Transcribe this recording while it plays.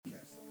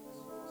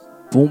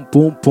Boom,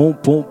 boom, boom,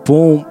 boom,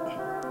 boom.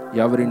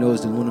 You already know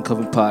it's the Lunar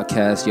Coven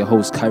Podcast. Your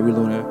host, Kyrie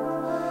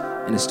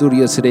Lunar. In the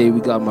studio today, we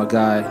got my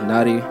guy,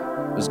 Knotti.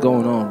 What's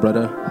going on,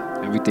 brother?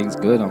 Everything's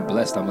good. I'm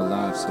blessed. I'm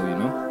alive, so, you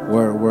know.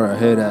 Where I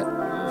hear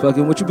that.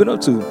 Fucking what you been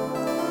up to?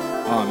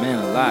 Oh,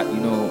 man, a lot. You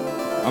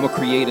know, I'm a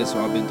creator,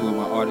 so I've been doing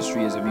my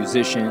artistry as a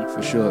musician.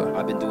 For sure.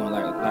 I've been doing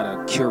like a lot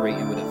of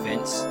curating with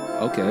events.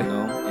 Okay. You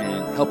know,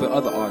 and helping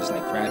other artists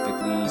like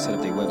graphically set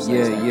up their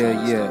websites.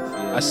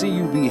 Yeah. I see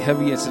you be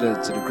heavy into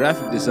the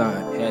graphic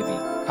design. Heavy.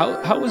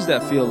 How does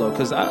that feel though?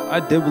 Because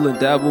I dibble and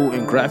dabble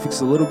in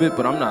graphics a little bit,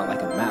 but I'm not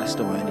like a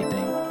master or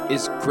anything.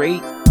 It's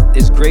great.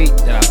 It's great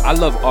that I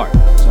love art,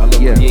 so I love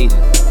creating.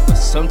 But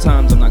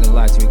sometimes, I'm not gonna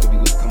lie to you, it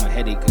could become a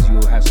headache because you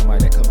will have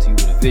somebody that come to you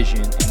with a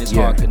vision, and it's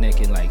hard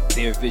connecting like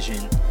their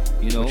vision.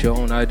 You know, with your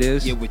own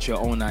ideas? Yeah, with your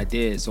own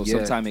ideas. So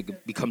sometimes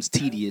it becomes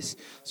tedious.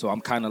 So I'm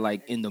kind of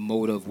like in the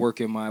mode of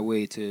working my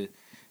way to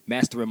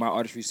mastering my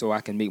artistry so I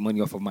can make money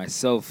off of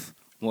myself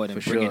more than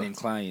bringing in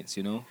clients,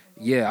 you know?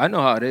 Yeah, I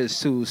know how it is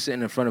too,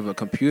 sitting in front of a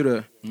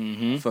computer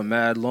for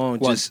mad long,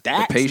 just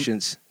the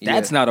patience.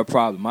 That's not a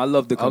problem. I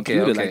love the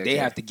computer. They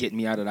have to get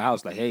me out of the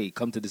house. Like, hey,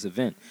 come to this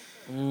event.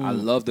 I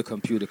love the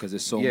computer because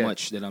there's so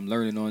much that I'm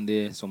learning on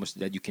there, so much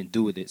that you can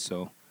do with it.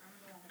 So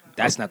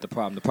that's not the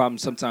problem. The problem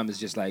sometimes is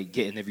just like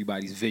getting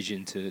everybody's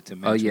vision to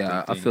match. Oh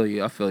yeah, I feel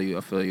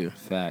you.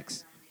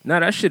 Facts. Nah,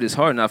 that shit is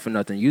hard, not for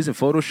nothing. Using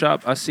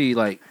Photoshop, I see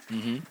like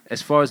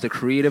as far as the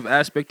creative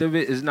aspect of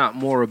it, is not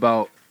more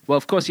about. Well,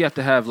 of course you have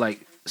to have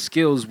like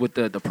skills with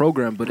the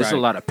program, but it's a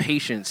lot of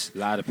patience. A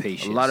lot of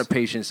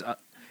patience.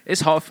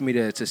 It's hard for me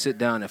to sit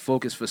down and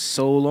focus for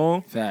so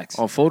long. Facts.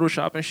 On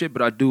Photoshop and shit,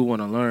 but I do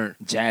want to learn.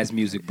 Jazz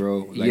music,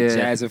 bro. Like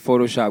jazz and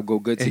Photoshop go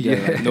good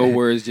together. Like, no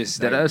words, just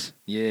that like, us?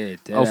 Yeah,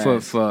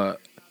 that for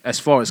as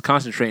far as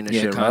concentrating and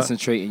shit, right?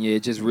 Concentrating,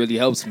 it just really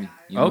helps me.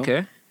 You know?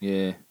 Okay.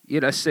 Yeah.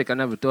 Yeah, that's sick. I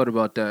never thought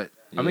about that.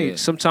 I mean,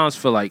 sometimes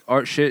for like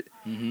art shit,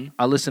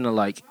 I listen to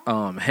like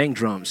hang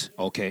drums.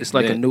 Okay. It's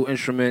like a new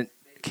instrument.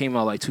 Came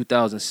out like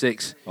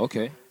 2006.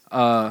 Okay.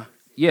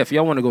 Yeah, if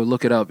y'all want to go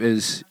look it up,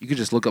 you could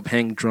just look up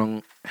hang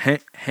drum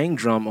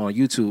on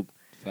YouTube.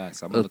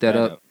 Facts. I'm look that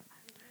up.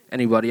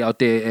 Anybody out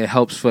there, it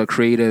helps for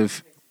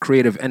creative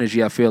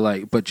energy, I feel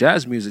like. But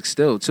jazz music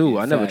still too.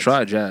 I never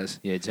tried jazz.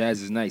 Yeah,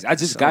 jazz is nice. I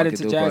just got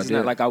into jazz. It's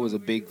not like I was a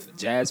big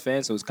jazz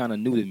fan, so it's kind of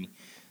new to me.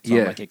 So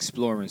I'm like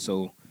exploring,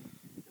 so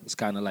it's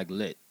kind of like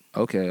lit.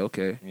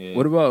 Okay. Yeah.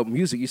 What about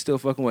music? You still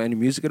fucking with any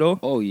music at all?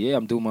 Oh yeah,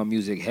 I'm doing my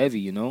music heavy,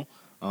 you know.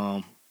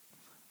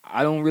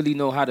 I don't really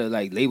know how to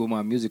like label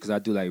my music because I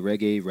do like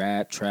reggae,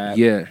 rap, trap.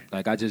 Yeah.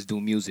 Like I just do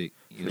music,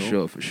 you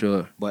know? For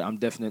sure. But I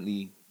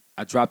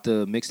dropped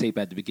a mixtape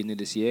at the beginning of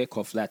this year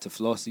called Flat to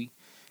Flossy.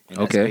 And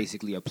that's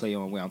basically a play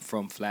on where I'm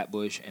from,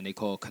 Flatbush, and they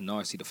call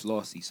Canarsie the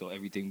Flossy. So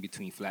everything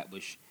between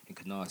Flatbush and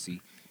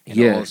Canarsie.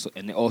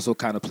 And it also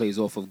kind of plays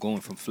off of going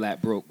from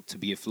flat broke to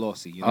be a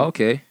Flossy, you know?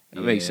 Okay.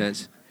 That makes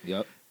sense.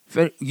 Yep.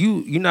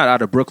 You're not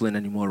out of Brooklyn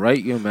anymore,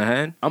 right? You're in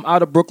Manhattan? I'm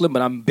out of Brooklyn,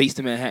 but I'm based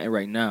in Manhattan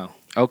right now.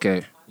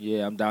 Okay.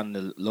 Yeah, I'm down in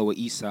the Lower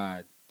East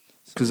Side.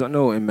 Because I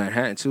know in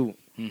Manhattan, too,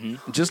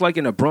 just like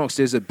in the Bronx,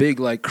 there's a big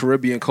like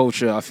Caribbean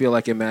culture, I feel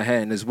like, in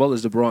Manhattan, as well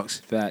as the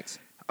Bronx. Facts.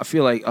 I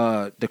feel like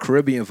the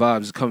Caribbean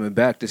vibes is coming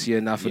back this year,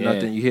 not for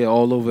nothing. You hear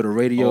all over the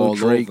radio,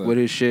 Drake with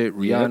his shit,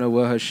 Rihanna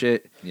with her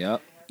shit.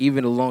 Yep.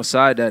 Even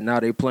alongside that, now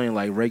they playing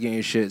like reggae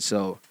and shit,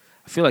 so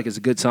I feel like it's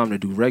a good time to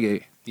do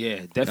reggae.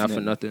 Yeah, definitely. Not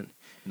for nothing.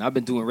 And I've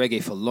been doing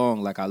reggae for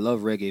long. Like, I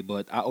love reggae,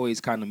 but I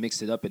always kind of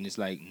mix it up, and it's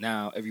like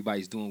now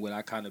everybody's doing what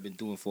I kind of been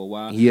doing for a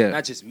while. Yeah.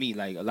 Not just me.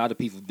 Like, a lot of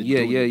people have been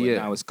doing it,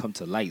 but now it's come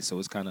to light, so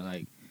it's kind of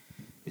like,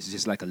 it's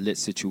just like a lit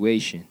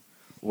situation.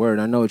 Word,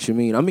 I know what you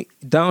mean. I mean,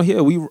 down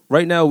here,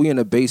 right now we in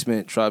the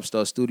basement, Tribe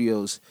Star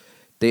Studios.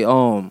 They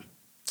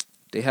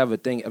have a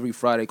thing every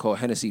Friday called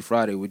Hennessy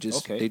Friday, which is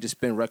they just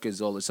spin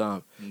records all the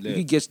time.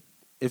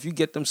 If you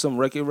get them some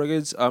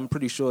records, I'm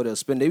pretty sure they'll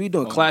spin. They be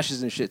doing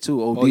clashes and shit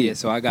too. OD. Oh yeah,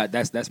 so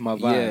that's my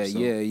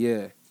vibe.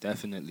 Yeah.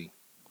 Definitely.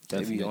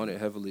 They be on it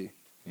heavily.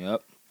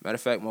 Yep. Matter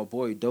of fact, my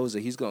boy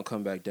Doza, he's gonna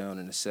come back down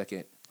in a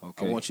second.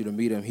 Okay. I want you to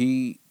meet him.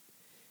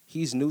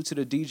 He's new to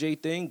the DJ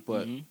thing,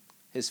 but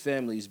his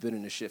family's been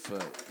in the shit for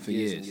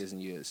years and years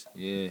and years.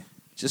 Yeah.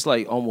 Just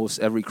like almost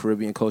every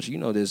Caribbean culture, you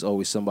know, there's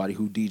always somebody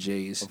who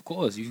DJs. Of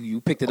course,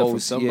 you picked it up from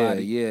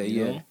somebody.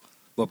 Yeah. Know?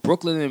 But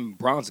Brooklyn and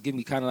Bronx give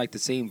me kind of like the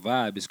same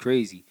vibe. It's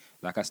crazy.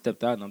 Like, I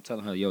stepped out and I'm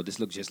telling her, yo, this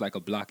looks just like a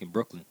block in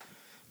Brooklyn.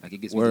 Like, it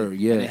gets me.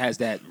 And it has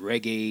that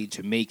reggae,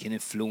 Jamaican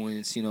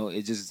influence. You know,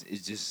 it's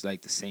just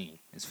like the same.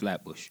 It's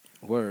Flatbush.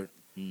 Word.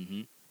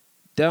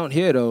 Down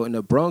here, though, in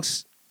the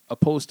Bronx,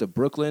 opposed to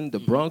Brooklyn, the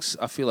Bronx,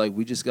 I feel like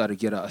we just got to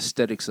get our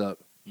aesthetics up.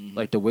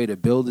 Like the way the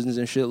buildings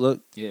and shit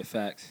look. Yeah,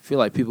 facts. I feel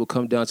like people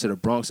come down to the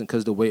Bronx and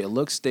because the way it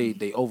looks,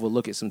 they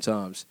overlook it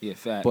sometimes. Yeah,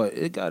 facts. But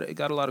it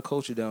got a lot of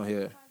culture down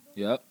here.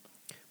 Yep.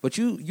 But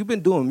you've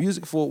been doing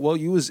music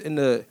you was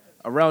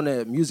around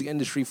the music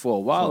industry for a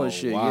while and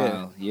shit.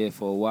 Yeah,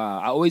 for a while.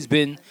 I always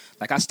been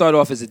like, I started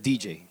off as a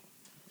DJ.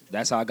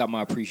 That's how I got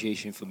my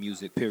appreciation for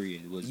music,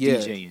 period. It was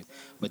DJing.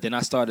 But then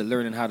I started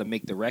learning how to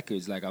make the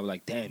records. Like, I was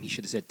like, damn, he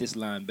should have said this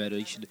line better.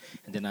 And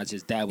then I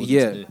just dabbled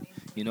into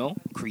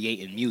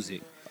creating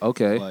music.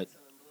 Okay. But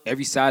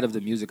every side of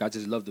the music, I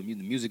just love the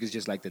music. The music is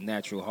just like the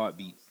natural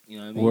heartbeat. You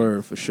know what I mean?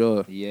 Word, for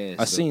sure. Yeah.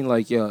 I seen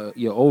like your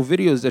old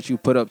videos that you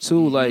put up too.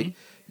 Mm-hmm. Like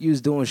you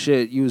was doing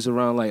shit. You was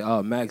around like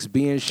Max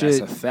B and shit.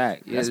 That's a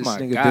fact. Yeah, That's this my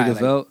nigga guy. Big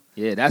Avelt.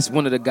 Yeah, that's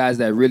one of the guys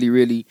that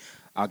really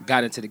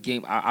got into the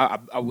game.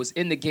 I was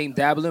in the game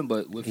dabbling,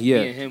 but with me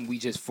and him, we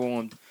just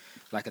formed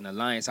like an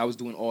alliance. I was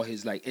doing all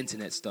his like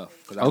internet stuff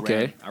because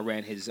I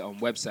ran his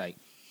website.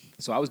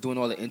 So I was doing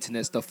all the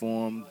internet stuff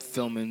for him,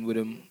 filming with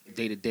him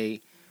day to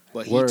day.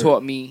 But he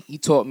taught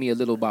me a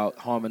little about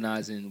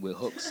harmonizing with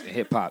hooks and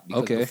hip hop.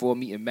 Because before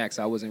meeting Max,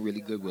 I wasn't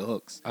really good with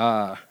hooks.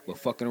 But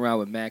fucking around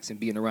with Max and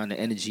being around the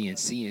energy and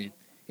seeing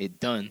it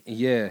done,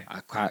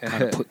 I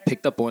kind of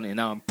picked up on it, and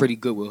now I'm pretty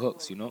good with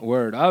hooks,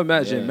 Word. I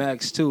imagine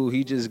Max too.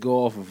 He just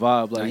go off a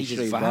vibe, like he's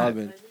straight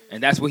vibing.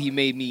 And that's what he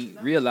made me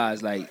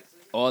realize, like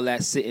all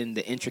that sitting,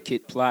 the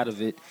intricate plot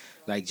of it,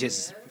 like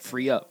just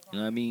free up. You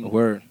know what I mean?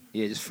 Word.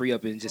 Yeah, just free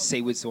up and just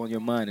say what's on your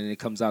mind, and it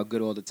comes out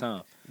good all the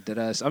time.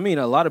 I mean,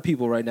 a lot of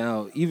people right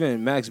now,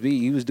 even Max B,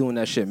 he was doing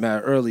that shit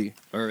mad early.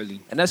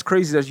 And that's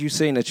crazy that you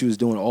saying that you was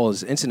doing all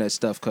this internet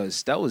stuff,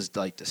 because that was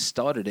like the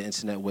start of the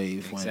internet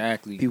wave.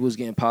 Exactly. When people was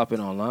getting popping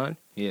online.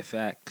 Yeah,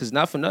 fact. Because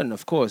not for nothing,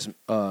 of course,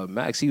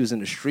 Max, he was in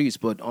the streets,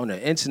 but on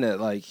the internet,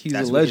 like, he's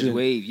that's a legend. His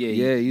wave.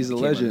 Yeah, he's a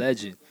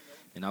legend.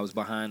 And I was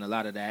behind a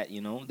lot of that,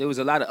 There was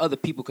a lot of other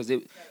people, because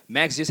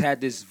Max just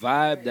had this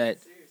vibe that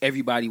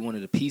everybody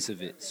wanted a piece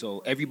of it.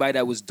 So everybody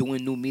that was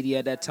doing new media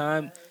at that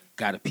time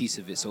got a piece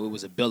of it. So it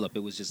was a build-up. It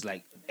was just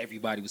like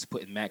everybody was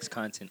putting Max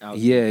content out.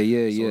 So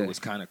it was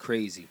kind of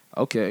crazy.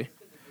 Okay.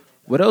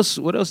 What else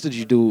did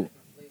you do?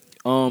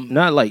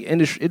 Not like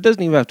industry. It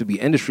doesn't even have to be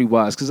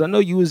industry-wise, because I know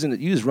you was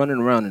running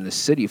around in the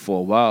city for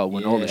a while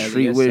when all the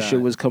streetwear shit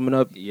was coming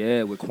up.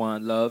 Yeah, with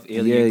Quan Love,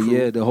 Alien Crew.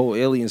 Yeah, the whole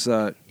Alien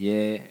side.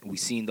 Yeah, we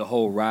seen the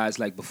whole rise,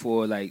 like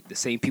before, like the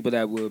same people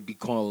that would be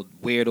called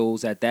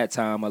weirdos at that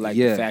time are like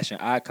the fashion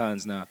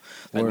icons now.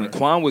 Like when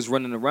Quan was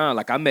running around,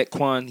 like I met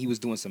Quan, he was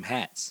doing some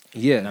hats.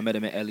 Yeah. And I met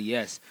him at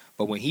LES.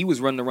 But when he was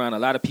running around, a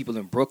lot of people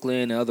in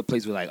Brooklyn and other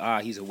places were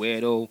like, he's a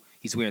weirdo.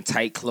 He's wearing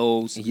tight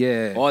clothes.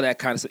 Yeah. All that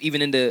kind of stuff.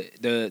 Even in the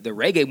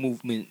reggae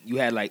movement, you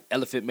had like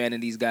Elephant Man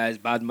and these guys,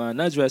 Bad Man,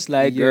 not dressed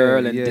like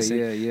girl, and this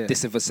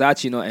and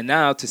Versace, And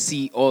now to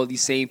see all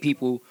these same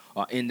people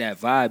are in that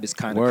vibe is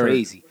kind of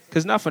crazy.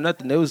 Because not for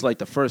nothing, they was like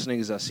the first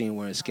niggas I seen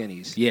wearing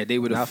skinnies. Yeah, they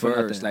were the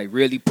first, like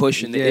really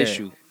pushing the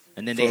issue.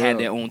 And then they had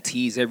their own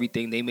tees,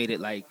 everything. They made it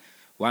like,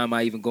 why am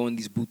I even going to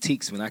these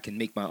boutiques when I can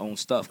make my own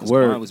stuff? Because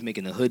Quan was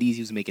making the hoodies,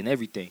 he was making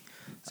everything.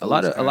 So a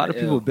lot of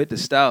people bit the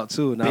style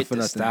too, not for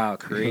nothing. Style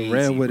crazy.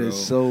 Ran with it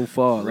so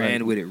far.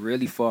 Ran with it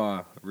really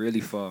far.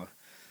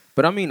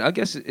 But I mean, I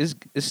guess it's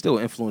still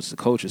influenced the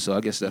culture, so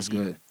I guess that's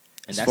good.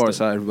 And as far as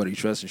how everybody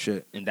dressed and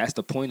shit. And that's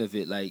the point of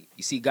it. Like,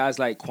 you see guys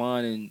like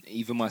Quan and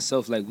even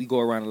myself, like we go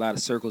around a lot of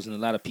circles and a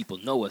lot of people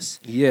know us.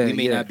 Yeah. We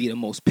may not be the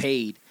most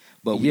paid,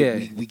 but we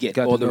get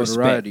all the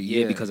respect.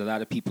 Yeah, because a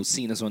lot of people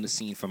seen us on the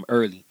scene from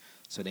early.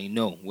 So they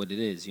know what it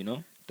is,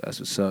 That's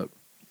what's up.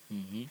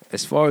 Mm-hmm.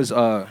 As far as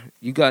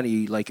you got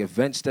any like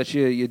events that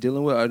you're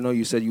dealing with? I know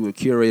you said you were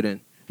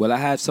curating. Well, I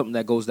have something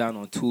that goes down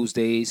on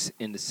Tuesdays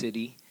in the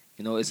city.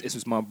 This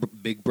was my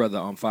big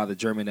brother, Father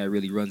German, that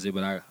really runs it,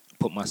 but I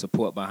put my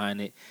support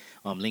behind it.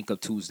 Link Up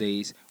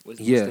Tuesdays. What's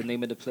the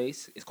name of the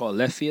place? It's called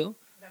Left Field.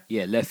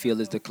 Yeah, Left Field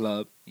is the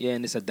club. Yeah,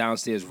 and it's a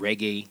downstairs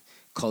reggae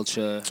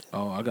culture,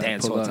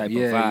 dancehall type of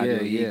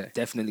vibe. You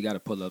definitely got to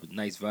pull up.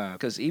 Nice vibe.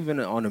 Because even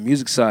on the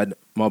music side,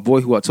 my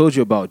boy who I told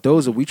you about,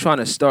 Doza, we trying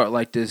to start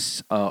like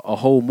this a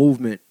whole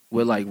movement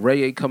with like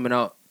reggae coming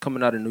out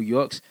of New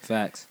York's.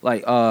 Facts.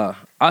 Like I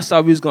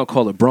thought we was gonna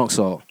call it Bronx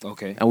Hall.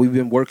 Okay. And we've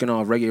been working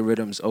on reggae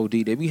rhythms. OD.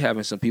 They be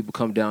having some people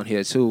come down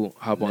here too,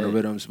 hop on the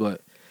rhythms, but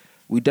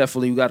we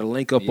definitely got to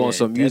link up on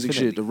some music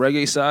shit. The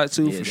reggae side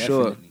too, for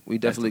sure. We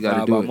definitely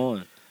got to do it.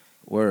 On.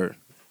 Word.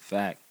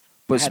 Fact.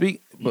 But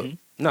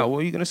no, what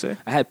were you gonna say?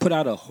 I had put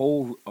out a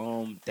whole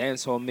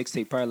dancehall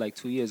mixtape probably like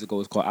 2 years ago.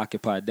 It's called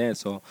Occupied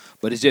Dancehall,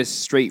 but it's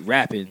just straight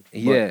rapping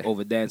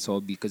over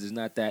dancehall because it's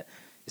not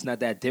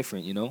that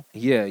different,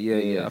 Yeah,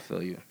 I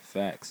feel you.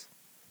 Facts.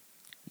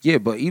 Yeah,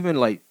 but even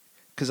like,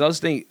 cause I was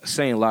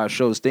saying live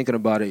shows, thinking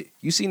about it.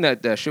 You seen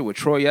that shit with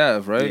Troy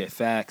Ave, right? Yeah,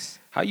 facts.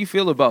 How you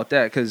feel about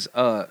that? Cause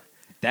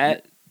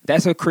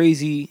that's a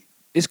crazy.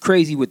 It's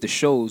crazy with the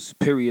shows.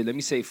 Period. Let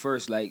me say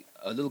first, like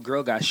a little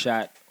girl got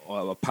shot.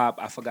 Or a pop,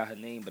 I forgot her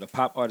name, but a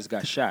pop artist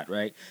got shot,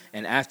 right?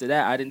 And after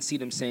that, I didn't see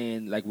them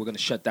saying, like, we're going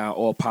to shut down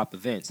all pop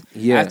events.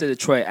 Yeah. After the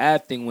Troy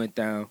Ave thing went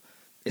down,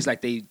 it's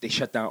like they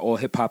shut down all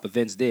hip-hop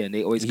events there, and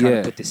they always kind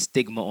of put this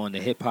stigma on the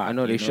hip-hop. I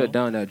know they shut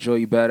down that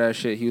Joey Badass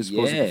shit. He was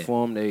supposed to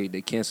perform.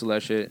 They canceled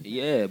that shit.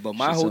 Yeah, but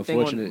my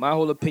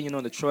whole opinion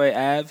on the Troy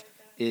Ave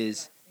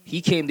is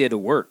he came there to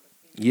work.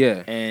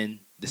 Yeah. And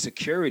the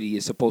security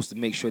is supposed to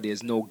make sure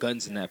there's no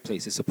guns in that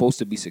place. It's supposed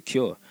to be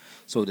secure.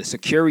 So the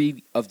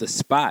security of the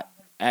spot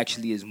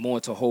actually is more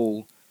to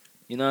hold,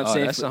 You know what I'm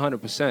saying? That's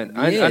 100%.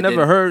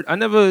 I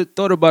never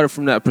thought about it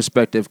from that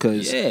perspective.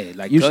 Cause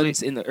like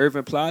guns in the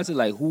Irving Plaza,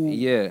 like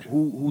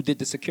who did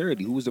the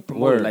security? Who was the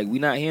promoter? Like we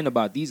not hearing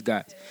about these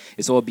guys.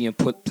 It's all being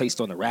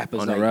placed on the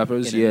rappers.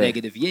 In a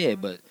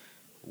negative, but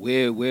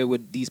where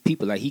would these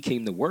people? Like he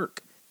came to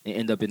work and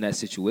end up in that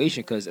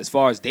situation because as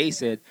far as they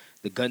said,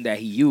 the gun that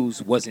he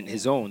used wasn't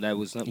his own. That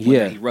was one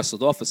that he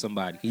rustled off of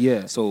somebody.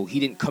 Yeah. So he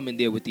didn't come in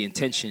there with the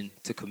intention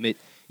to commit.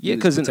 Yeah,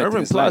 because in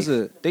Urban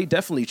Plaza, they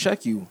definitely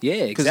check you. Yeah,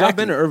 exactly. Because I've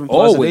been to Urban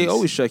Plaza, they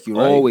always check you,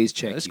 right? Always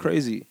check That's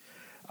crazy.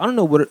 I don't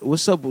know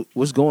what's up,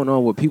 what's going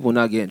on with people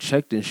not getting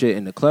checked and shit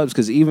in the clubs.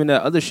 Because even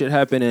that other shit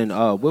happened in,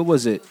 where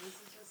was it?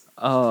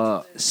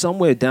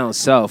 Somewhere down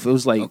south. It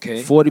was like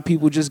 40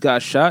 people just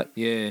got shot.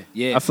 Yeah.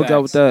 I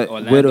forgot what that.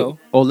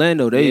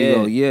 Orlando, there you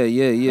go.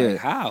 Yeah. Like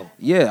how?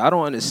 Yeah, I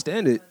don't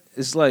understand it.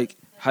 It's like,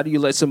 how do you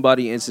let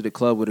somebody into the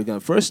club with a gun?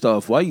 First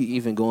off, why are you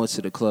even going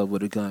to the club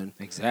with a gun?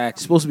 Exactly. You're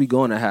supposed to be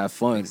going to have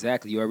fun.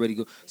 Exactly. You already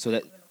go. So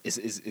that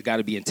it got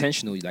to be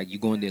intentional. Like you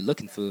going there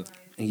looking for.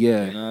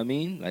 Yeah. You know what I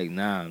mean? Like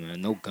nah,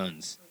 man, no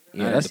guns.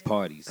 Yeah, that's the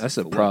parties. That's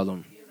a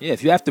problem. Yeah,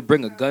 if you have to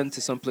bring a gun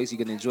to some place you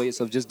can enjoy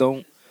yourself, just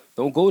don't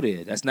go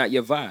there. That's not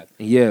your vibe.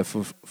 Yeah,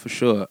 for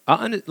sure.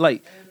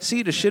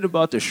 See the shit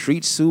about the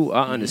streets too.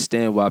 I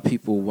understand why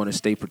people want to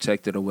stay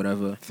protected or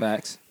whatever.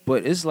 Facts.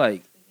 But it's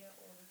like,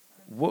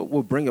 what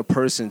will bring a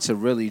person to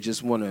really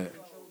just want to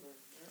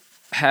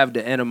have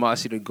the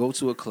animosity to go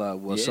to a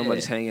club while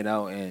somebody's hanging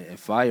out and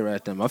fire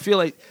at them? I feel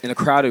like in a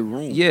crowded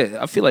room. Yeah,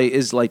 I feel like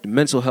it's like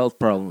mental health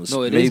problems.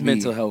 No, it is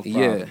mental health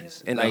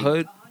problems. Yeah, in the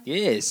hood.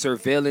 Yeah,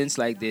 surveillance.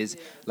 Like there's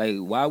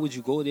why would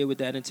you go there with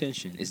that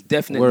intention? It's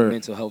definitely a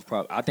mental health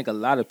problem. I think a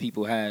lot of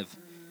people have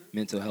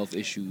mental health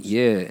issues.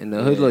 Yeah, in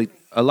the hood, like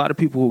a lot of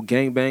people who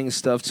gangbang and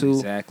stuff too.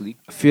 Exactly.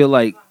 I feel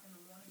like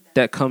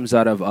that comes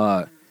out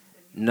of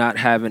not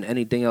having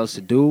anything else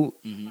to do.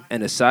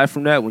 And aside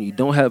from that, when you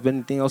don't have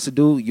anything else to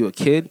do, you're a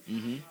kid,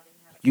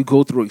 you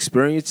go through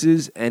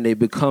experiences and they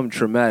become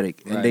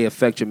traumatic and they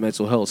affect your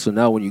mental health. So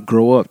now when you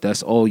grow up,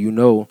 that's all you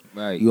know.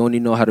 Right. You only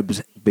know how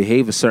to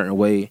behave a certain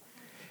way.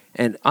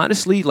 And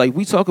honestly, like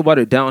we talk about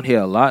it down here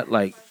a lot,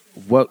 like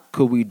what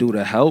could we do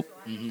to help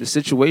the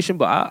situation?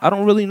 But I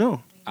don't really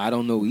know. I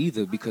don't know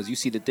either because you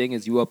see the thing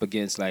is you up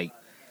against like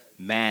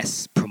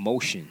mass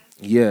promotion.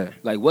 Yeah.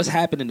 Like what's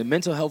happening, the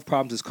mental health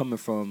problems is coming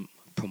from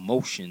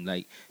promotion.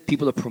 Like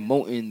people are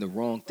promoting the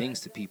wrong things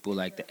to people,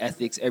 like the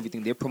ethics,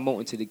 everything. They're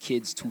promoting to the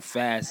kids too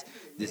fast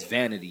this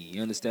vanity.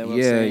 You understand what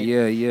I'm saying?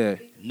 Yeah.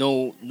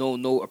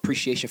 No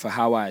appreciation for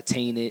how I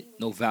attain it.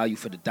 No value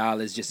for the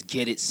dollars. Just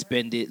get it,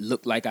 spend it,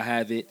 look like I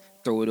have it,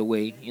 throw it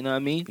away. You know what I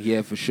mean?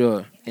 Yeah, for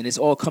sure. And it's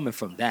all coming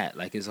from that.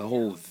 Like it's a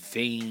whole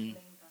vain.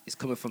 It's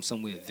coming from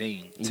somewhere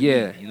vain. To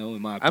me, you know,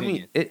 in my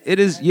opinion. I mean, it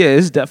is. Yeah,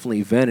 it's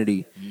definitely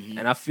vanity,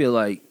 and I feel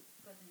like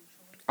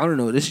I don't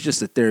know. This is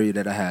just a theory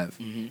that I have.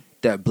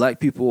 That black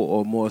people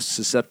are more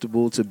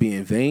susceptible to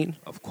being vain.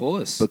 Of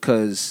course.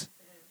 Because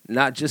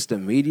not just the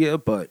media,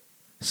 but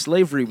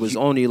slavery was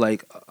only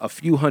like a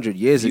few hundred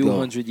years ago.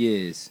 100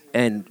 years.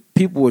 And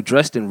people were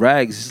dressed in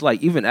rags. It's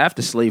like even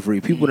after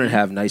slavery, people didn't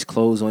have nice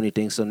clothes or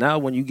anything. So now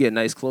when you get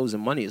nice clothes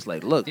and money, it's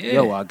like, look,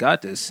 yo, I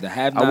got this. The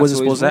have-nots I wasn't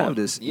supposed to have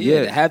this.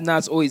 Yeah, the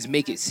have-nots always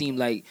make it seem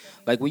like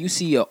when you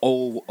see an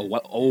old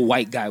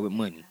white guy with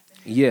money.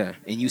 Yeah.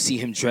 And you see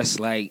him dressed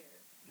like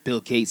Bill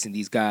Gates and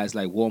these guys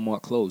like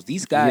Walmart clothes.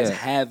 These guys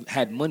have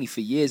had money for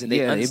years and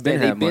they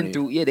understand they've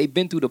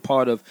been through the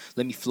part of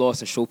let me floss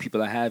and show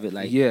people I have it.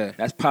 Like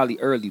that's probably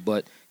early,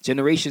 but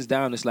generations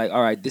down it's like,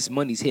 all right, this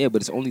money's here, but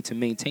it's only to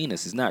maintain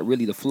us. It's not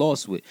really to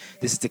floss with.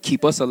 This is to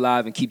keep us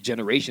alive and keep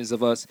generations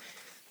of us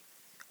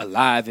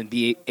alive and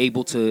be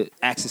able to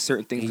access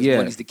certain things because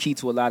money's the key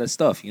to a lot of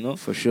stuff, you know?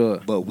 For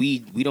sure. But we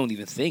don't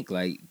even think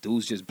like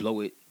dudes just blow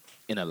it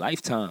in a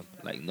lifetime.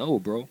 Like, no,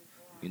 bro.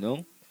 You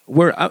know?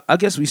 I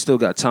guess we still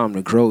got time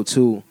to grow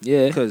too.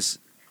 Yeah.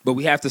 But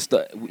we have to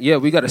start. Yeah,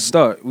 we got to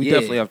start. We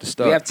definitely have to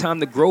start. We have time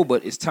to grow,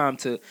 but it's time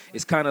to.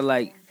 It's kind of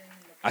like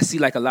I see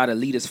like a lot of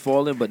leaders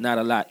falling, but not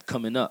a lot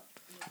coming up.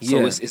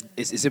 So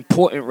it's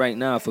important right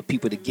now for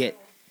people to get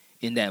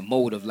in that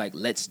mode of like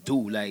let's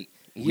do like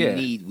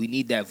we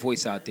need that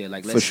voice out there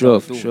like let's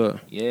for sure.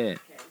 Yeah.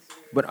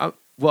 But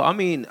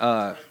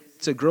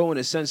to grow in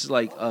a sense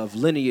like of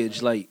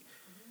lineage like.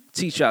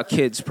 Teach our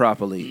kids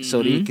properly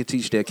so they can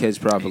teach their kids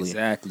properly.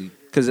 Exactly.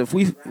 Because if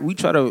we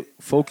try to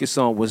focus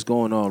on what's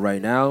going on right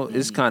now,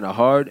 it's kind of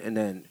hard. And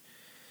then,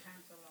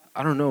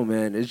 I don't know,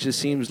 man. It just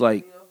seems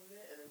like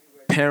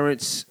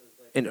parents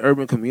in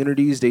urban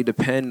communities, they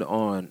depend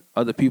on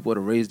other people to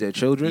raise their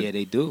children. Yeah,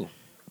 they do.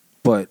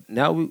 But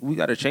now we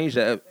got to change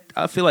that.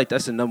 I feel like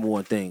that's the number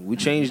one thing. We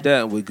change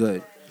that and we're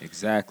good.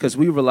 Exactly. Because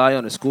we rely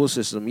on the school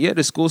system. Yeah,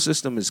 the school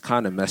system is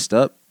kind of messed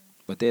up.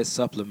 But they're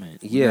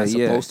supplement. You're not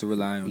supposed to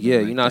rely on them. Yeah,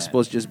 you're not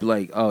supposed to just be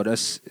like, oh,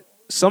 that's...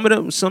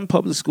 Some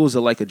public schools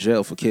are like a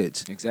jail for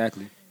kids.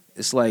 Exactly.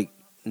 It's like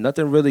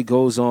nothing really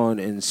goes on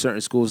in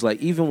certain schools. Like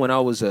even when I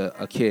was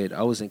a kid,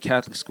 I was in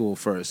Catholic school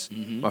first,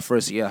 my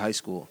first year of high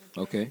school.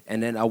 Okay.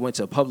 And then I went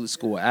to public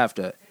school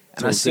after.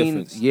 And I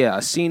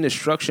seen the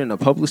structure in a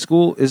public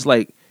school is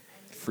like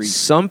free.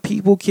 Some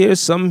people care.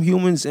 Some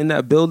humans in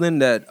that building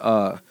that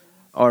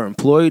are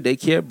employed, they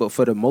care. But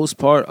for the most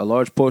part, a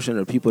large portion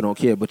of the people don't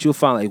care. But you'll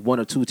find like one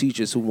or two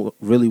teachers who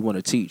really want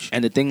to teach.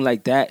 And the thing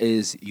like that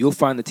is you'll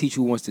find a teacher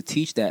who wants to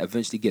teach that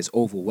eventually gets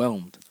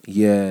overwhelmed. By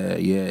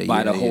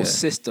the whole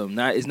system.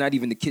 It's not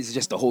even the kids, it's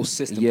just the whole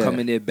system.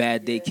 Coming there,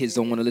 bad day, kids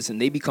don't want to listen.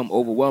 They become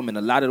overwhelmed. And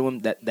a lot of them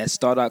that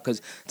start out, because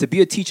to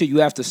be a teacher, you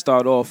have to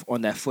start off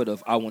on that foot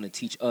of, I want to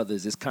teach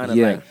others. It's kind of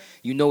like,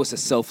 it's a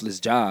selfless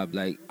job.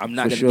 Like, I'm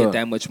not going to get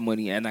that much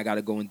money and I got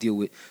to go and deal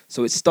with.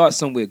 So it starts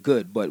somewhere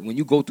good. But when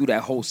you go through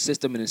that whole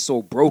system and it's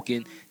so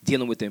broken,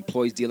 dealing with the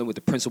employees, dealing with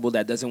the principal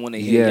that doesn't want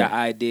to hear your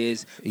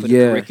ideas for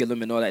the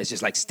curriculum and all that, it's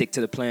just like stick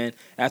to the plan.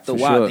 After a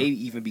while, they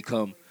even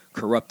become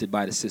corrupted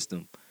by the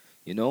system.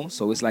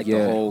 So it's like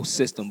the whole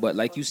system. But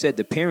like you said,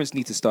 the parents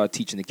need to start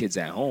teaching the kids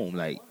at home.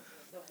 Like,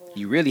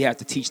 you really have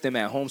to teach them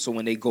at home so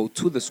when they go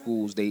to the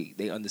schools,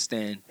 they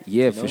understand.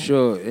 Yeah, for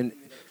sure. And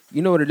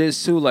you know what it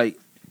is too? Like,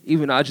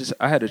 even I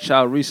had a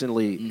child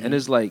recently, and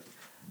it's like,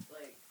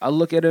 I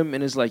look at him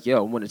and it's like, yo,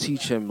 I want to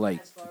teach him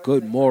like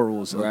good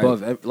morals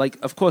above. Like,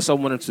 of course, I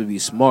want him to be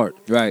smart,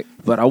 right?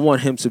 But I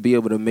want him to be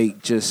able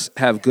to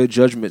have good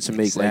judgment to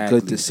make like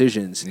good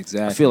decisions.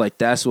 Exactly. I feel like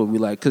that's what we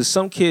like, because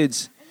some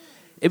kids.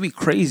 It'd be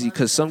crazy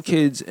because some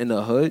kids in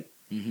the hood,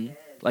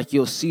 like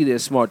you'll see they're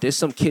smart. There's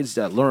some kids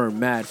that learn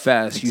mad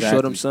fast. Exactly. You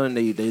show them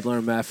something, they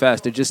learn mad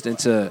fast. They're just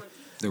into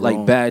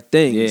bad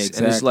things. Yeah, exactly.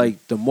 And it's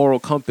like the moral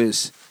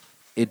compass,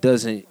 it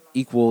doesn't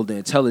equal the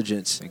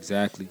intelligence.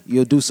 Exactly.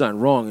 You'll do something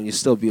wrong and you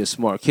still be a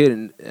smart kid.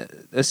 And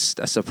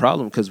that's a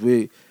problem because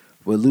we're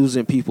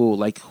losing people,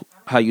 like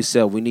how you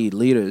said, we need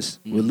leaders.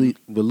 We're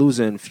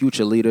losing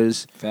future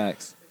leaders.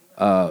 Facts.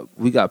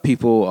 We got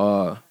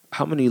people...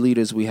 how many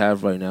leaders we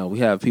have right now? We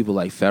have people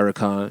like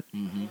Farrakhan.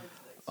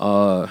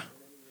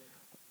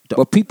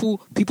 But people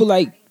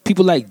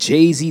like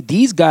Jay-Z,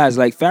 these guys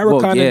like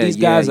Farrakhan and these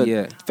guys are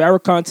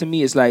Farrakhan to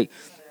me is like,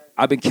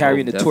 I've been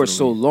carrying the torch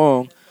so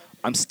long.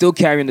 I'm still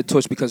carrying the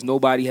torch because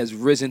nobody has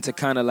risen to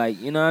kind of like,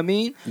 you know what I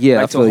mean?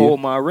 Yeah, like to hold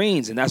my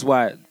reins. And that's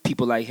why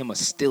people like him are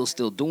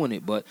still doing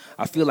it. But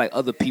I feel like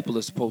other people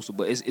are supposed to.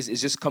 But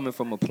it's just coming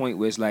from a point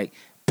where it's like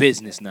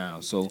business now.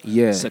 So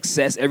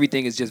success,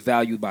 everything is just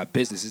valued by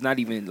business. It's not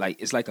even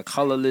like, it's like a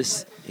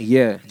colorless,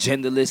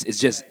 genderless.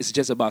 It's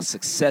just about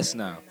success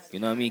now. You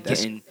know what I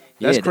mean?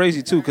 That's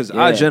crazy too, because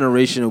our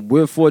generation,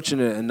 we're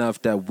fortunate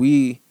enough that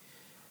we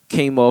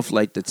came off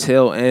like the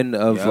tail end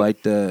of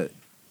like the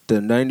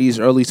 90s,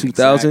 early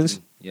 2000s.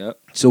 Exactly. Yep.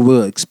 So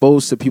we're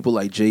exposed to people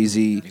like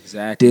Jay-Z,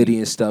 exactly. Diddy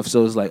and stuff.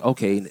 So it's like,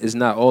 okay, it's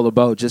not all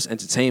about just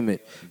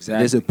entertainment. Exactly.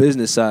 There's a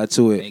business side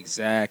to it.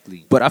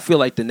 Exactly. But I feel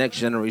like the next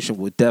generation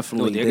will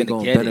definitely, they're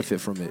going to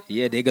benefit from it.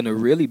 Yeah, they're going to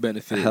really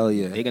benefit. Hell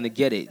yeah. They're going to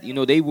get it. You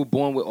know, they were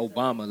born with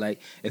Obama. Like,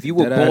 if you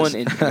were born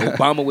and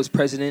Obama was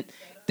president,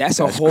 that's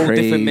a whole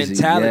different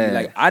mentality. Yeah.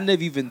 Like, I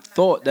never even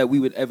thought that we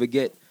would ever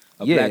get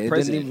a black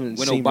president.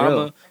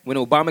 When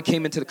Obama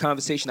came into the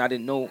conversation, I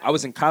didn't know. I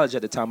was in college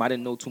at the time. I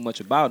didn't know too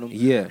much about him.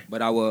 Yeah.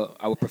 But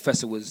our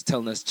professor was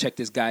telling us, check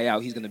this guy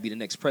out. He's going to be the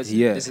next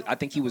president. Yeah. I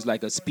think he was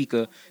like a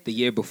speaker the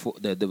year before,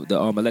 the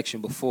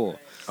election before.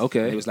 Okay.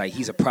 And it was like,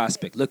 he's a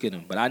prospect. Look at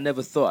him. But I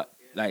never thought.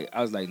 Like,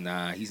 I was like,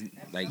 nah, he's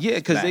like... Yeah,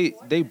 because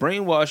they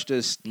brainwashed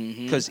us.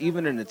 Because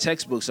even in the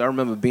textbooks, I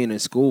remember being in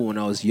school when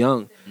I was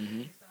young.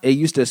 It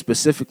used to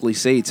specifically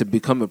say to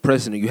become a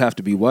president, you have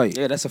to be white.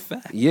 Yeah, that's a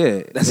fact.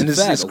 Yeah, that's a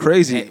fact. It's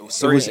crazy. It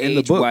was in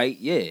the book. White,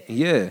 yeah.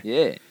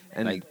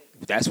 And like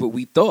that's what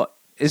we thought.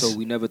 So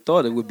we never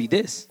thought it would be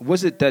this.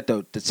 Was it that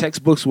the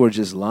textbooks were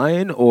just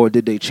lying, or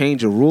did they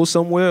change a rule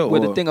somewhere? Well,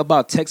 the thing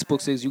about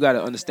textbooks is you got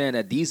to understand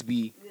that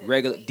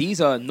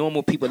these are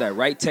normal people that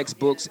write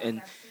textbooks.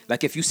 And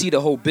like, if you see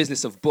the whole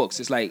business of books,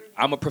 it's like,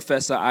 I'm a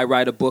professor, I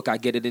write a book, I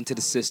get it into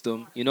the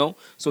system, you know?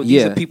 So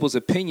these are people's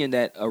opinion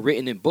that are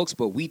written in books,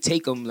 but we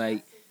take them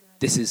like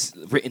this is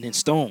written in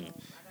stone. You know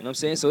what I'm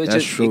saying? So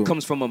it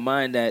comes from a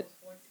mind that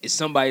is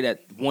somebody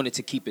that wanted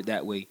to keep it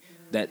that way.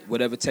 That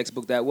whatever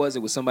textbook that was,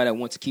 it was somebody that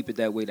wanted to keep it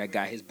that way that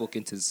got his book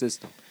into the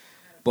system.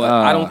 But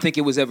I don't think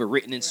it was ever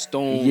written in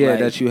stone. Yeah, like,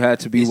 that you had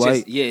to be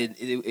white.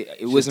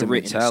 It wasn't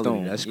written in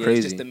stone. That's crazy.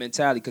 It's just the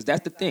mentality, because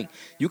that's the thing.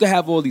 You can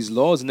have all these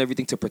laws and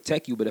everything to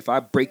protect you, but if I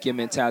break your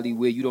mentality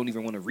where you don't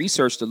even want to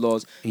research the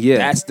laws,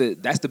 that's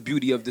the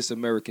beauty of this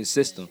American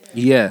system.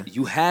 Yeah,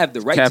 you have the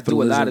right to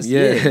do a lot of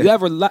you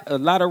have a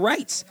lot of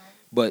rights,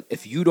 but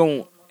if you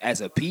don't,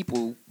 as a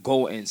people,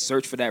 go and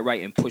search for that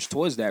right and push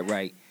towards that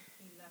right,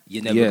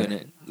 you're never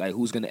gonna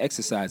who's gonna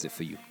exercise it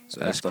for you? So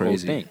that's the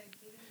crazy. whole thing.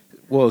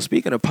 Well,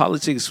 speaking of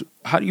politics,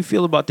 how do you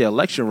feel about the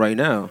election right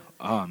now?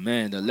 Oh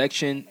man, the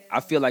election, I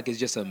feel like it's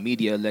just a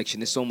media election.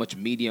 There's so much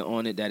media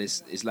on it that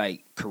it's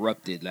like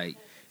corrupted. Like,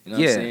 you know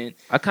what I'm saying?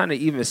 I kind of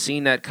even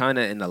seen that kind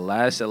of in the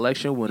last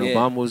election when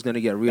Obama was going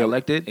to get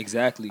reelected.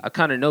 Exactly. I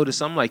kind of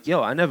noticed, I'm like,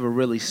 yo, I never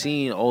really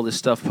seen all this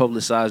stuff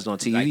publicized on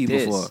TV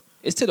before.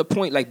 It's to the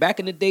point, like back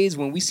in the days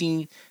when we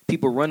seen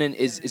people running,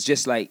 it's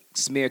just like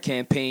smear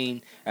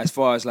campaign as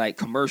far as like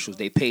commercials.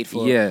 They paid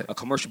for a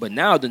commercial. But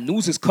now the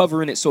news is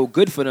covering it so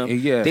good for them.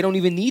 Yeah. They don't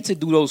even need to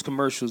do those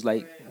commercials.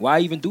 Like, why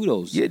even do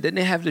those? Yeah, then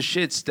they have the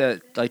shits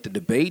that, like the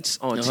debates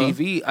on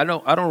TV. I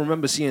don't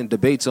remember seeing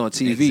debates on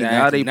TV. Exactly.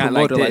 Now they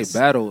promote like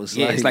battles.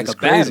 Yeah, it's like a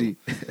crazy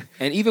battle.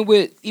 And even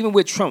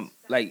with Trump,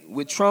 like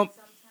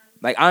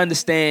I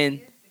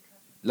understand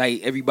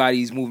like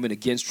everybody's movement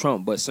against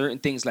Trump, but certain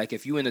things, like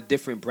if you in a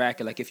different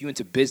bracket, like if you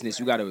into business,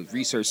 you got to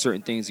research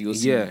certain things and you'll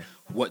see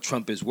what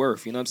Trump is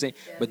worth, you know what I'm saying?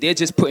 But they're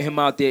just putting him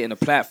out there in a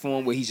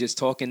platform where he's just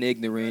talking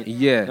ignorant,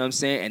 you know what I'm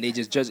saying? And they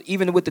just judge,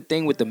 even with the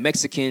thing with the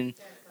Mexican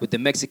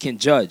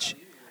judge,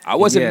 I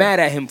wasn't mad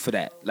at him for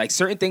that. Like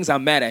certain things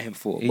I'm mad at him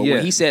for, but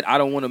when he said, I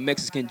don't want a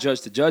Mexican judge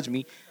to judge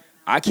me,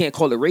 I can't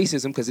call it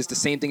racism because it's the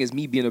same thing as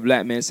me being a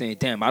black man saying,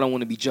 damn, I don't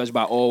want to be judged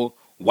by all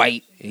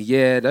white.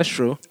 Yeah, that's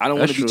true. I don't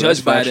want to be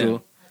judged by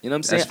them. You know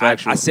what I'm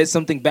saying? I said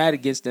something bad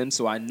against them,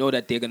 so I know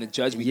that they're going to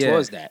judge me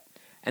towards that.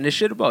 And the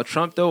shit about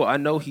Trump, though, I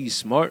know he's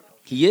smart.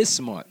 He is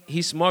smart.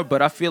 He's smart, but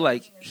I feel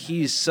like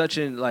he's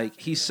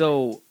he's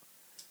so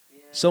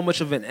much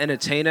of an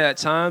entertainer at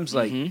times.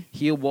 Like,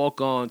 he'll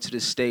walk on to the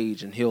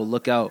stage and he'll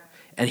look out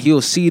and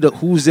he'll see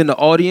who's in the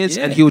audience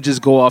and he'll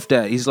just go off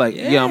that. He's like,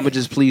 I'm going to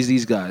just please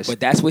these guys. But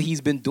that's what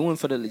he's been doing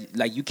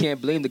like, you can't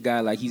blame the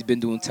guy. Like, he's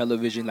been doing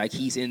television. Like,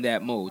 he's in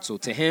that mode. So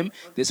to him,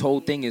 this whole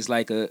thing is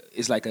like a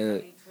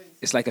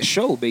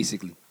show,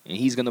 basically, and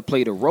he's gonna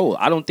play the role.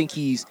 I don't think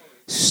he's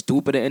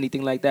stupid or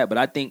anything like that, but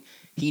I think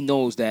he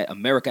knows that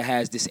America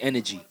has this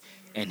energy,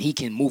 and he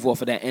can move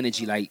off of that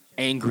energy. Like,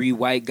 angry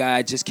white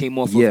guy just came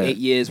off of 8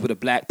 years with a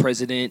black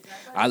president.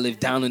 I live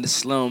down in the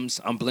slums.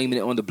 I'm blaming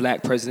it on the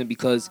black president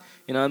because,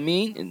 you know what I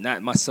mean, and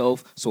not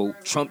myself. So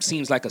Trump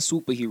seems like a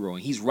superhero,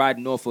 and he's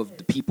riding off of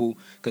the people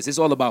because it's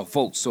all about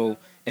votes. So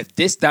if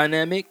this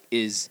dynamic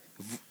is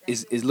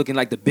looking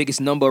like the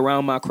biggest number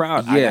around my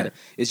crowd.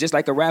 It's just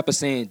like a rapper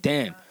saying,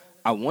 damn,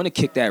 I want to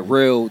kick that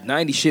real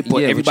 90s shit,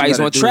 but everybody's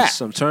on track.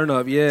 Some turn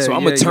up, So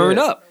I'm going to turn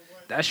up.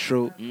 That's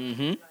true.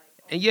 And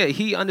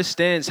he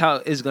understands how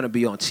it's going to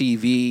be on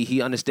TV.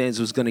 He understands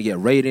what's going to get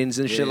ratings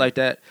and shit like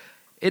that.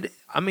 It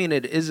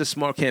is a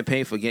smart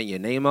campaign for getting your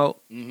name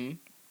out.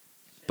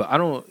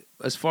 But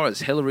as far as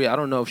Hillary, I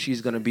don't know if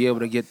she's going to be able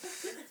to get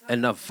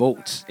enough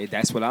votes.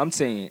 That's what I'm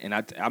saying. And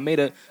I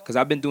made because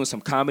I've been doing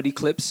some comedy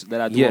clips that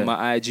I do on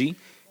my IG,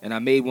 and I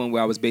made one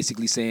where I was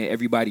basically saying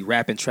everybody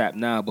rapping trap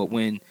now, but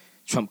when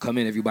Trump come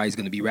in, everybody's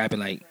gonna be rapping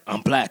like,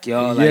 I'm black,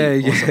 y'all,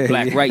 like some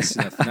black rice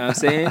stuff. You know what I'm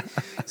saying?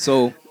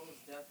 So,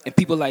 and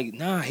people like,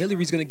 nah,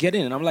 Hillary's gonna get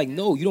in, and I'm like,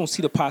 no, you don't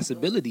see the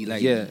possibility.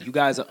 Like, you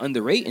guys are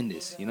underrating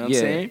this. You know what I'm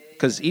saying?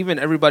 Because even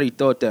everybody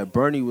thought that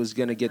Bernie was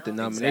gonna get the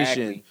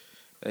nomination.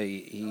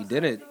 Exactly. He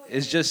didn't.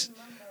 It's just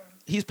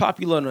he's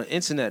popular on the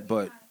internet,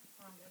 but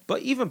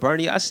even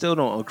Bernie, I still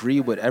don't agree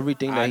with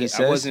everything that he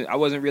says. I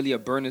wasn't really a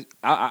Bernie.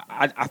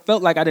 I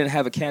felt like I didn't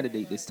have a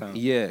candidate this time.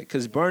 Yeah,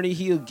 because Bernie,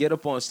 he'll get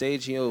up on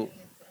stage,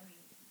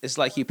 it's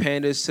like he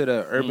panders to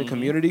the urban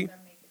community,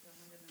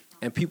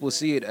 and people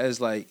see it as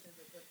like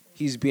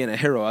he's being a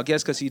hero. I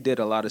guess because he did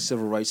a lot of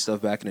civil rights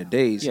stuff back in the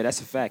days. Yeah, that's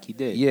a fact. He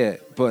did. Yeah,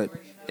 but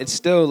it's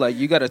still like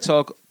you got to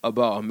talk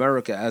about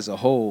America as a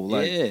whole,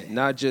 like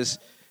not just.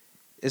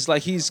 It's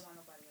like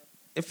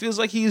it feels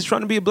like he's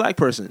trying to be a black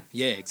person.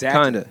 Yeah,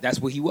 exactly. Kinda. That's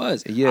what he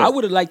was. Yeah. I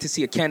would have liked to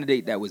see a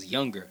candidate that was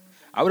younger.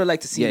 I would have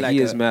liked to see he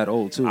is mad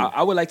old too.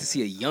 I would like to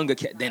see a younger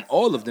than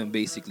all of them,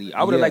 basically.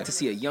 I would have liked to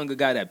see a younger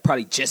guy that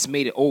probably just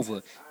made it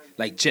over.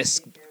 Like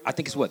I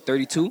think it's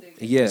 32?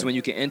 Yeah. Is when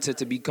you can enter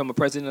to become a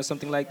president or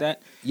something like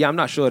that. Yeah, I'm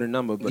not sure the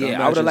number, but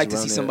I would have liked to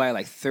see somebody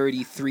like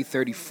 33,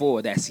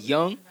 34 that's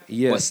young,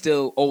 but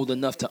still old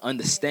enough to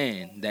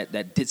understand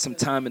that did some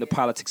time in the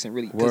politics and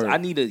really, because I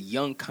need a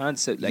young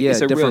concept. Like,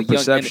 it's a different real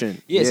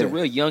perception. It's a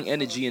real young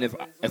energy, and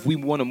if we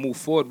want to move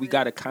forward, we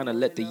got to kind of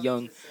let the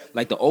young,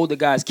 like the older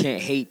guys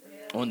can't hate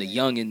on the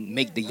young and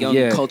make the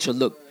young culture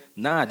look.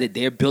 Nah,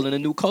 they're building a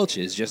new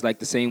culture. It's just like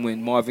the same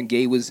when Marvin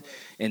Gaye was,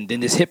 and then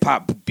this hip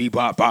hop,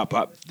 bebop, bop,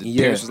 bop. The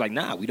parents was like,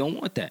 nah, we don't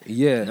want that.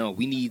 Yeah. No,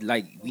 we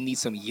need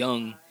some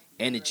young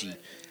energy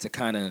to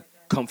kind of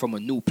come from a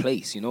new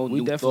place. You know,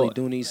 we definitely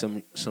do need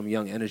some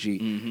young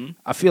energy.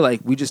 I feel like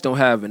we just don't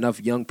have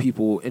enough young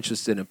people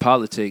interested in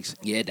politics.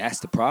 Yeah, that's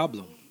the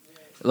problem.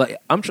 Like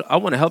I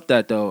want to help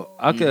that though.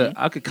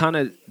 I could kind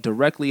of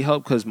directly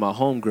help because my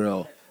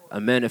homegirl,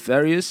 Amanda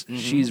Farias,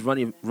 she's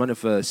running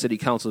for city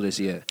council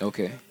this year.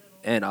 Okay.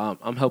 And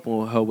I'm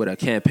helping her with a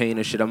campaign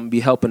and shit. I'm gonna be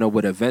helping her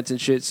with events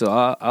and shit. So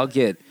I'll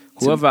get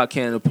whoever I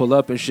can to pull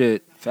up and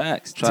shit.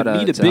 Facts. To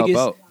help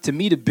out. To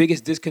me, the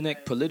biggest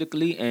disconnect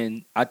politically,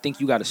 and I think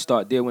you got to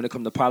start there when it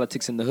comes to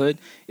politics in the hood,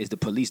 is the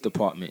police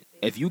department.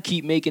 If you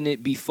keep making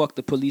it be fuck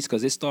the police,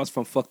 because it starts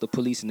from fuck the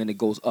police and then it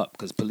goes up,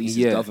 because police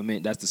is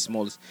government. That's the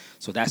smallest.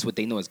 So that's what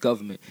they know as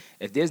government.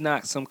 If there's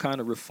not some kind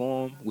of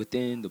reform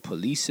within the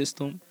police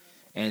system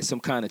and some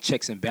kind of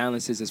checks and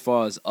balances as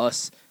far as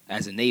us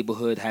as a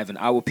neighborhood, having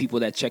our people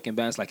that check and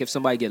balance. Like if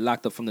somebody get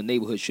locked up from the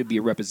neighborhood, should be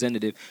a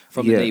representative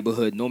from the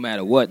neighborhood, no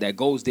matter what, that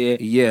goes there.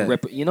 Yeah,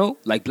 you know,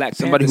 like Black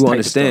somebody Panthers who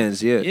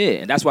understands. Yeah, yeah,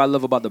 and that's what I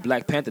love about the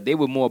Black Panther. They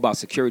were more about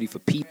security for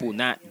people,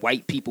 not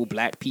white people,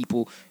 black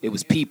people. It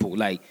was people.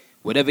 Like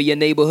whatever your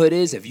neighborhood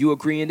is, if you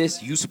agree in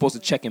this, you supposed to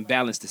check and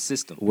balance the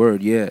system.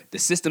 Word, yeah. The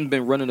system's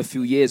been running a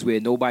few years where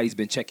nobody's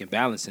been checking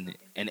balancing it,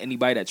 and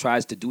anybody that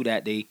tries to do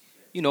that, they,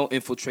 you know,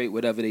 infiltrate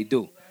whatever they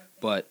do.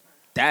 But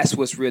that's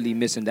what's really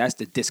missing. That's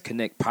the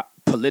disconnect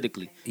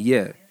politically.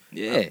 Yeah.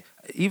 Yeah.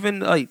 Even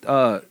like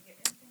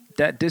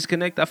that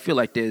disconnect, I feel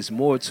like there's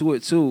more to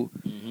it too.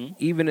 Mm-hmm.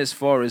 Even as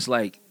far as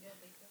like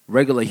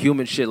regular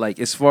human shit, like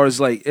as far as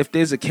like if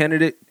there's a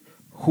candidate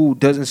who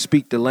doesn't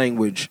speak the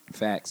language.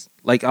 Facts.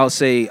 Like I'll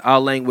say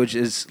our language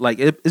is like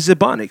it's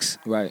Ebonics.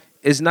 Right.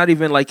 It's not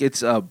even like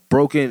it's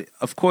broken.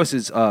 Of course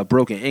it's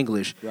broken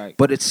English. Right.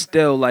 But it's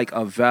still like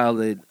a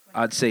valid,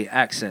 I'd say,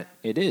 accent.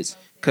 It is.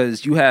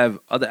 Because you have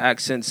other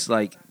accents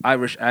like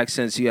Irish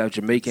accents, you have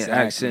Jamaican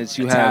accents,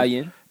 you have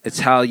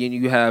Italian,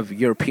 you have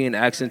European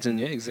accents, and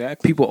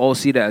people all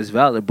see that as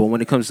valid. But when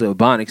it comes to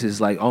Ebonics,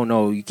 it's like, oh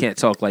no, you can't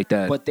talk like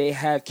that. But they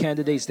have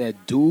candidates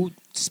that do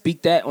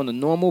speak that on the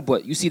normal.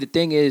 But you see, the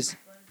thing is,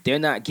 they're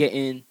not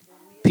getting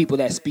people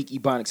that speak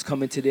Ebonics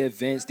coming to their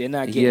events. They're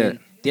not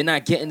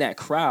getting that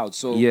crowd.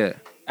 So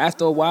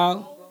after a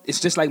while, it's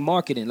just like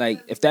marketing.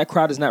 Like if that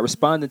crowd is not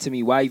responding to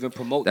me, why even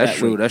promote that? That's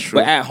true. That's true.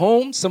 But at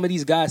home, some of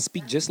these guys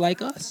speak just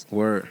like us.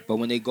 Word. But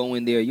when they go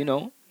in there, you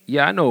know.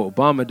 Yeah, I know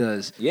Obama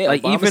does. Yeah,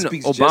 like Obama even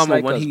speaks Obama just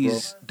like when us,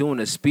 he's doing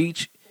a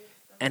speech,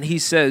 and he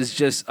says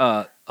just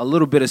a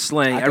little bit of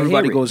slang, I can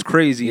everybody hear it. goes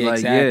crazy. Yeah, like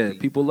exactly.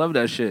 people love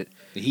that shit.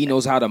 He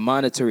knows how to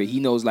monitor it. He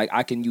knows like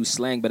I can use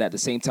slang, but at the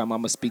same time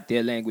I'm gonna speak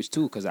their language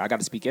too, because I got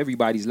to speak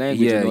everybody's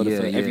language in order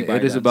for everybody.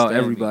 It is to about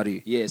understand everybody.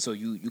 Me. Yeah, so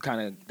you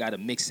kind of got to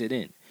mix it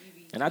in.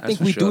 And I think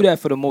That's we for sure. do that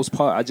for the most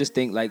part. I just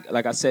think,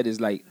 like I said, is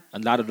like a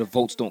lot of the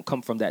votes don't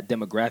come from that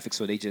demographic,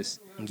 so they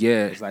just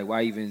it's like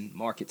why even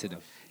market to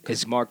them?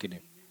 It's marketing.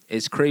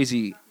 It's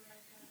crazy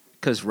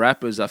because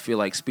rappers, I feel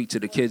like, speak to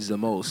the kids the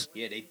most.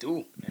 Yeah, they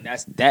do, and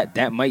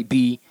that might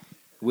be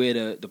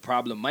where the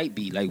problem might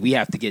be. Like we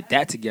have to get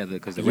that together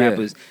because the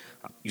rappers,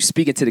 you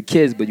speaking to the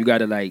kids, but you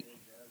gotta like,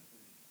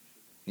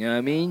 you know what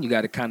I mean? You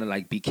gotta kind of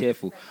like be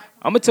careful.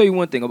 I'm gonna tell you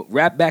one thing.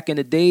 Rap back in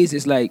the days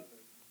is like.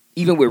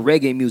 Even with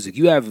reggae music,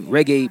 you have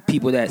reggae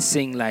people that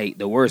sing like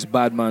the worst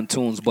Badman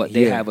tunes, but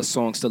they have a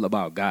song still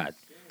about God.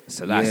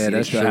 Selassie,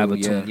 they still have a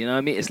tune. You know what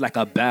I mean? It's like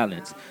a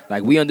balance.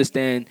 Like we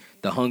understand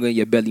the hunger in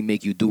your belly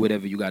make you do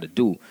whatever you got to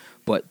do,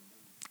 but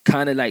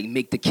kind of like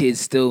make the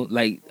kids still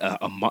like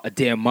a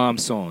Dear Mom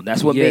song.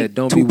 That's what made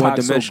don't Tupac be one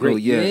dimensional. So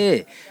great.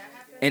 Yeah.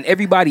 And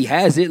everybody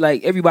has it.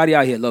 Like everybody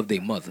out here love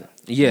their mother.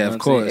 Yeah, you know of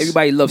course.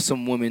 Everybody loves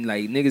some woman.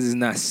 Like niggas is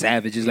not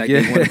savages. Like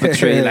they want to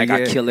portray. Like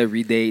I kill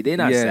every day. They're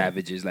not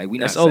savages. Like we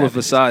not. That's savages. over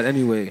facade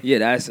anyway.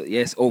 Yeah,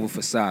 it's over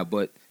facade.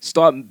 But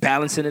start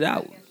balancing it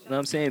out. You know what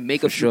I'm saying?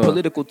 Make a few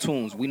political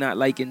tunes. We not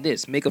liking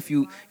this. Make a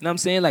few. You know what I'm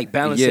saying? Like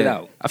balance it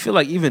out. I feel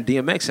like even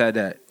DMX had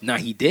that. Nah,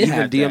 he did.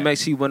 Even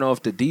DMX, he went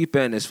off the deep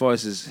end as far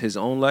as his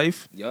own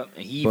life. Yup,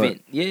 and he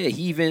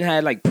even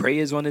had like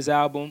prayers on his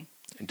album.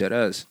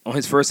 Deadass. On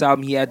his first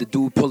album, he had the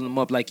dude pulling him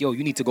up like, yo,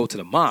 you need to go to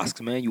the mosque,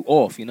 man. You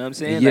off. You know what I'm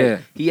saying? Yeah. Like,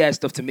 he had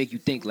stuff to make you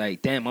think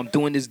like, damn, I'm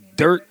doing this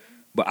dirt,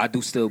 but I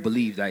do still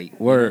believe like.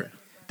 Word.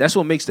 That's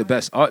what makes the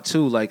best art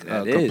too. Like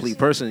a complete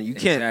person. You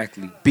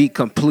can't be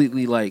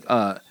completely like.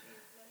 I'm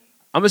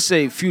gonna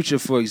say Future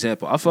for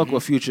example. I fuck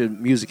with Future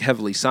music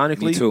heavily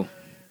sonically. Me too.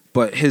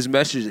 But his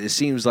message, it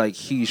seems like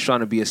he's trying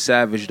to be a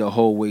savage the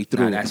whole way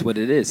through. Nah, that's what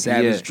it is.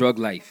 Savage drug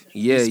life.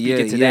 Yeah,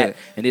 to that.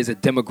 And there's a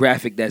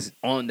demographic that's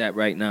on that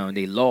right now, and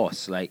they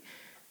lost. Like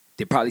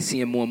they're probably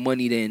seeing more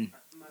money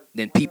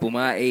than people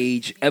my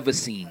age ever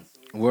seen.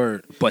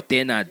 Word. But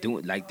they're not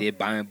doing like they're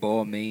buying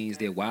ball mains,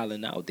 they're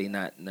wilding out. They're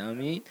not. You know what I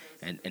mean?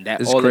 And that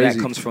it's all crazy. of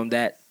that comes from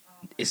that.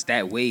 It's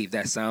that wave,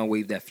 that sound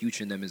wave, that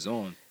Future in them is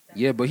on.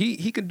 Yeah, but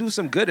he can do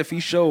some good if he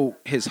show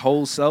his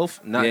whole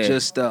self, not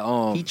just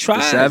he tried.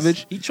 The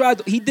savage. He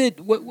tried. He did.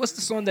 What's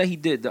the song that he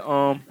did?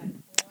 The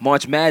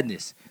March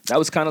Madness. That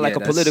was kind of like a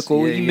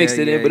political. He mixed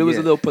it in, but it was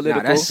a little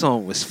political. Nah, that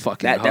song was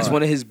fucking hard. That's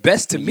one of his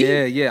best to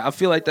me. Yeah. I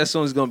feel like that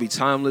song's gonna be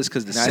timeless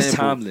because the sample.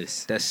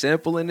 Timeless. That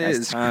sample in it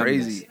is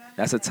crazy.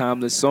 That's a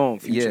timeless song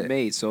Future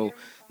made. So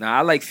now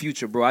I like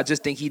Future, bro. I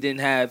just think he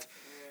ain't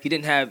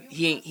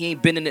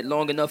been in it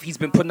long enough. He's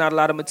been putting out a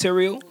lot of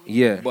material.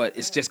 Yeah. But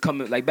it's just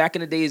coming. Like back in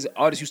the days,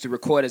 artists used to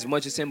record as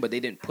much as him, but they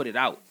didn't put it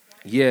out.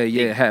 Yeah,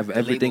 have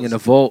everything in the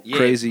vault.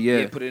 Crazy,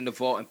 Yeah, put it in the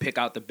vault and pick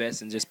out the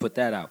best and just put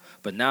that out.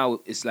 But now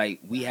it's like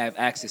we have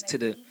access to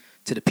the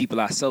people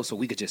ourselves, so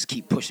we could just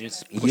keep pushing.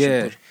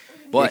 Push.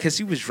 But because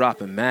he was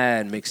dropping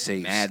mad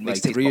mixtapes,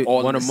 like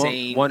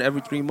one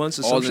every 3 months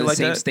or something like that. All in the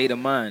same state of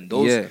mind.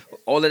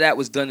 all of that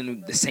was done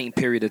in the same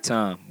period of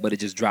time, but it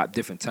just dropped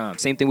different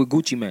times. Same thing with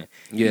Gucci Mane.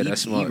 Yeah,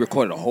 that's smart. He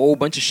recorded a whole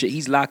bunch of shit.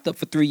 He's locked up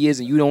for 3 years,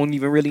 and you don't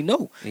even really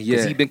know.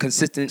 Yeah, he's been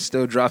consistent,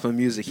 still dropping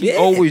music. He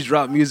always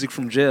dropped music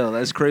from jail.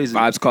 That's crazy.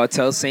 Vibes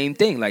Cartel, same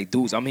thing. Like,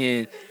 dudes, I'm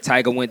hearing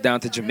Tiger went down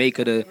to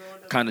Jamaica to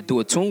kind of do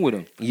a tune with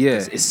him.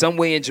 Yeah, it's some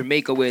way in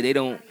Jamaica where they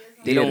don't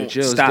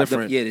stop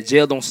them. Yeah, the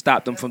jail don't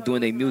stop them from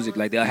doing their music.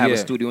 Like, they'll have a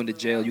studio in the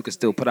jail. You can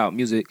still put out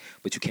music,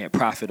 but you can't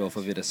profit off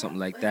of it or something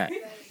like that.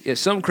 Yeah,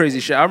 some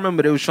crazy shit. I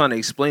remember they was trying to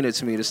explain it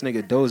to me. This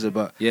nigga Doza,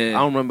 but I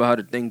don't remember how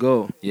the thing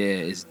go. Yeah,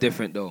 it's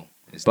different though.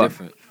 It's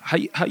different.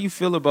 How you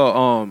feel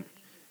about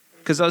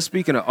because I was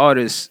speaking of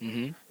artists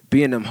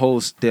being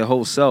their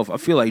whole self. I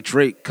feel like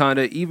Drake kind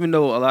of, even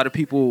though a lot of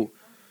people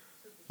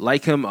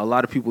like him, a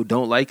lot of people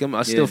don't like him.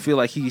 I still feel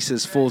like he's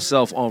his full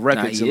self on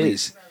records at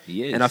least.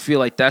 He is. And I feel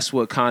like that's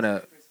what kind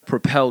of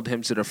propelled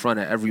him to the front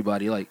of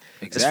everybody. Like,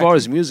 as far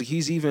as music,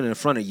 he's even in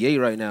front of Ye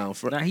right now.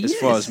 Far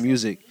as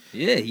music.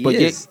 Yeah, he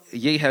is. But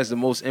Ye has the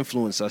most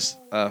influence,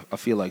 I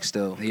feel like,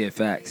 still. Yeah,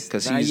 facts.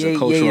 Because he's a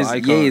cultural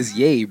icon. Ye is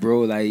Ye,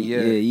 bro. Like,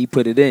 he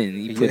put it in.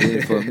 He put it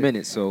in for a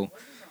minute. So,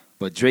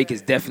 but Drake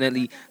is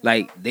definitely,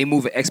 like, they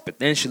moving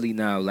exponentially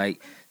now.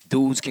 Like,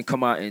 dudes can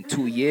come out in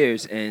 2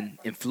 years and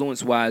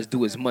influence-wise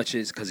do as much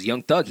as, because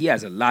Young Thug, he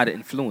has a lot of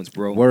influence,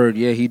 bro. Word,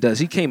 yeah, he does.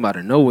 He came out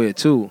of nowhere,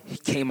 too. He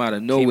came out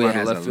of nowhere,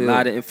 has a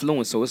lot of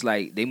influence. So it's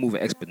like they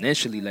moving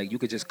exponentially. Like, you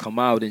could just come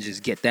out and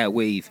just get that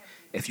wave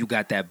if you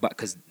got that,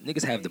 because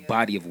niggas have the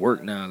body of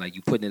work now. Like,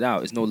 you putting it out.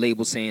 There's no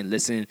label saying,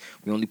 listen,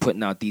 we're only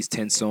putting out these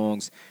 10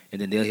 songs,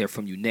 and then they'll hear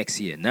from you next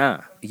year.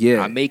 Nah.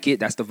 Yeah. I make it.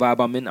 That's the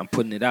vibe I'm in. I'm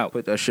putting it out.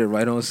 Put that shit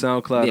right on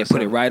SoundCloud. Yeah,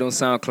 put it right on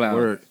SoundCloud.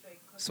 Word.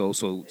 So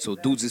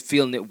dudes is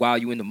feeling it while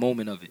you in the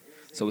moment of it.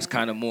 So it's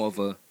kind of more of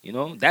a,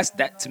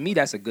 that to me,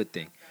 that's a good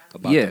thing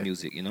about the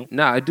music,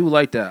 Nah, I do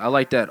like that. I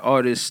like that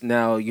artists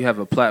now, you have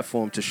a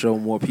platform to show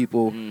more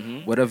people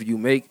whatever you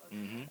make.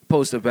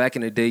 Opposed to back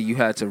in the day, you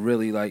had to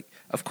really, like,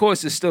 of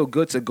course it's still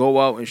good to go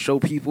out and show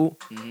people,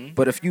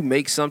 but if you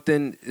make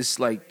something, it's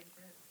like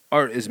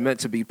art is meant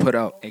to be put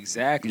out.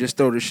 Exactly. You just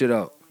throw the shit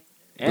out.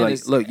 And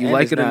like, look, you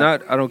like it or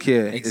not, I don't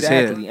care.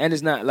 Exactly. And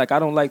it's not, like, I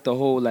don't like the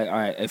whole, like, all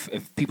right,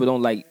 if people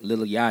don't like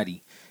Lil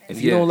Yachty,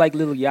 if you don't like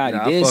Lil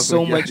Yachty, there's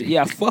so much. Yachty.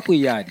 Yeah, I fuck with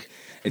Yachty.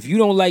 If you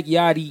don't like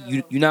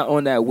Yachty, you're not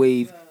on that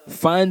wave.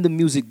 Find the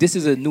music. This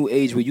is a new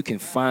age where you can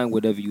find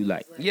whatever you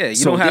like. Yeah,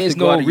 you don't have to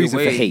go out of your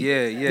way. For hate.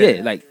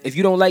 Yeah. Like, if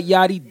you don't like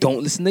Yachty,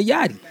 don't listen to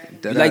Yachty.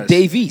 You like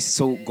Dave East,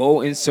 so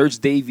go and search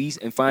Dave East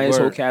and find his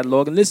whole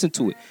catalog and listen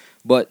to it.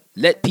 But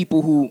let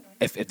people who,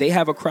 if they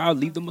have a crowd,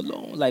 leave them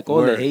alone. Like,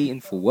 all the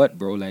hating for what,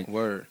 bro? Like,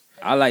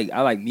 I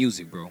like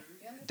music, bro.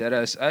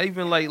 Deadass. I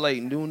even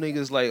like new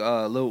niggas like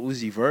Lil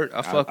Uzi Vert.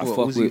 I fuck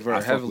with Uzi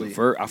Vert heavily.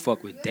 I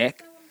fuck with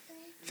Deck.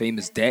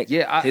 Famous Deck.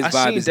 Yeah, his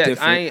vibe is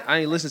different. I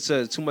ain't listened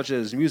to too much of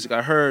his music.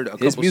 I heard a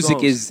couple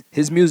songs.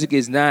 His music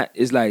is not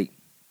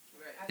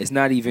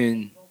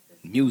even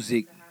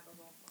music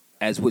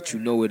as what you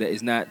know it.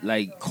 It's not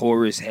like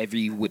chorus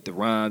heavy with the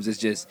rhymes. It's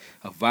just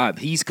a vibe.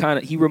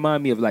 He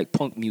remind me of like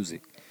punk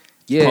music.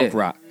 Yeah. Punk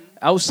rock.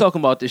 I was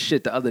talking about this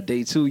shit the other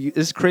day too.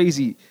 It's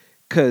crazy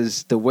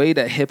because the way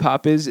that hip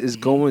hop is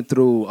going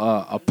through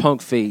a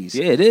punk phase.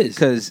 Yeah, it is.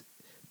 Because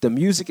the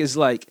music is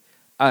like,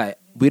 all right,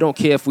 we don't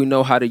care if we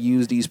know how to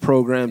use these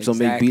programs or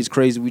make beats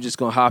crazy. We just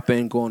gonna hop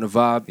in, go on the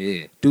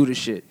vibe, do the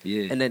shit.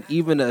 Yeah. And then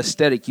even the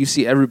aesthetic, you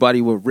see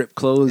everybody with ripped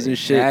clothes and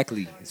shit.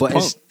 Exactly.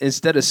 But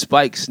instead of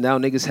spikes, now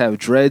niggas have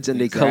dreads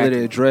and they color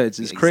their dreads.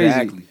 It's crazy.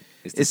 Exactly.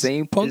 It's the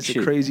same punk shit.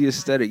 It's a crazy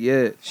aesthetic,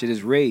 yeah. Shit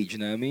is rage, you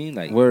know what I mean?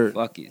 Like,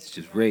 fuck it, it's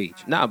just rage.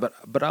 Nah, but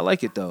I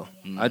like it though.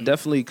 I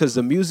definitely, because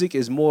the music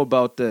is more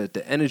about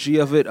the energy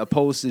of it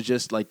opposed to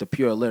just like the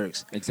pure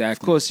lyrics.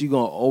 Exactly. Of course, you're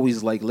going to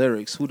always like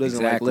lyrics. Who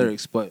doesn't like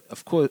lyrics? But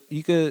of course,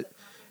 you could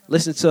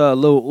listen to a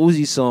Lil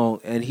Uzi song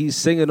and he's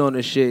singing on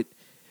the shit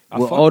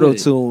with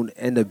auto-tune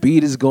and the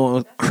beat is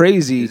going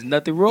crazy. There's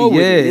nothing wrong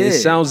with it. Yeah, it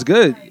sounds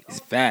good. It's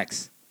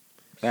facts.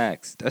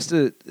 That's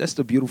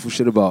the beautiful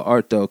shit about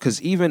art though, because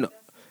even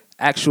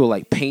actual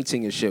like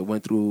painting and shit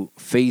went through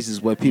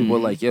phases where people were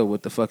like, yo,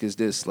 what the fuck is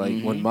this?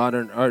 Like when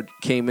modern art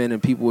came in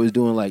and people was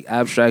doing like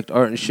abstract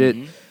art and shit,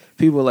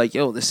 people were like,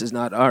 yo, this is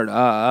not art.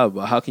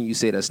 But how can you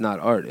say that's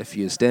not art if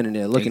you're standing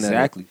there looking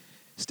at it?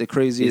 It's the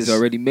craziest. It's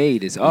already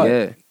made. It's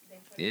art.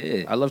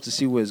 Yeah. I love to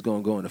see where it's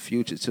going to go in the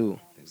future too.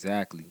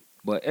 Exactly.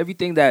 But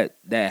everything that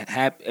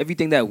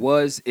everything that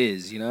was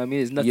is, you know what I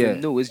mean? It's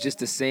nothing new. It's just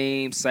the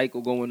same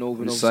cycle going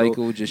over and over. The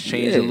cycle just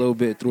changed a little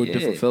bit through a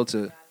different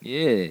filter.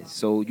 Yeah.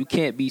 So you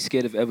can't be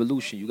scared of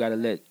evolution. You got to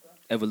let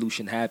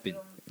evolution happen.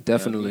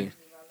 Definitely. You know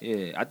what I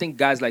mean? Yeah. I think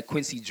guys like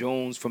Quincy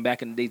Jones from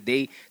back in the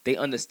day, they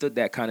understood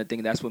that kind of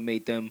thing. That's what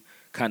made them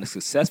kind of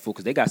successful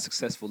because they got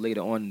successful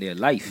later on in their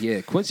life. Yeah,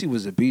 Quincy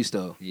was a beast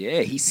though.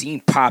 Yeah, he seen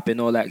pop and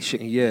all that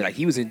shit. Yeah. Like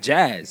he was in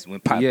jazz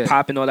when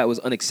pop and all that was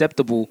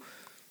unacceptable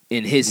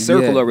in his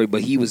circle already,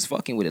 but he was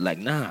fucking with it. Like,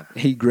 nah.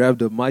 He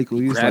grabbed a Michael.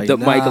 He grabbed up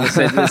Michael and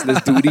said,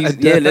 let's do these.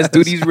 Let's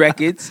do these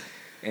records.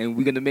 and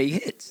we're gonna make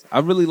hits. I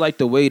really like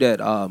the way that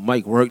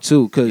Mike worked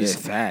too, because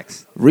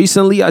facts.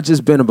 Recently I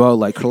just been about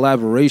like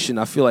collaboration.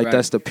 I feel like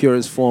that's the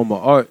purest form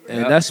of art,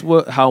 and that's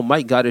how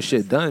Mike got his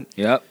shit done.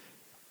 Yep.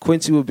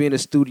 Quincy would be in the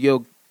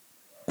studio.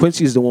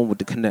 Quincy's the one with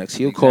the connects.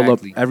 He'll call up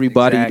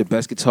everybody, the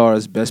best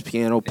guitarists, best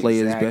piano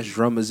players, best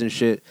drummers and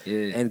shit,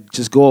 and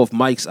just go off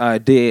Mike's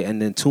idea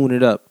and then tune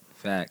it up.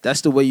 Fact.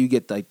 That's the way you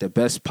get like the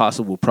best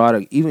possible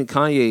product. Even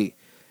Kanye,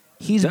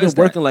 he's been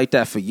working like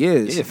that for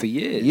years. Yeah, for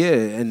years. Yeah,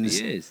 and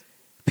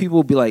people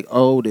will be like,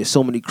 "Oh, there's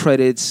so many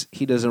credits.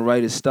 He doesn't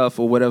write his stuff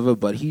or whatever."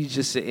 But he's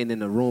just sitting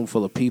in a room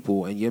full of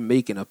people, and you're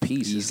making a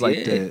piece. It's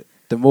like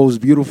the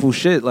most beautiful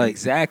shit. Like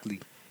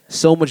exactly.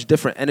 So much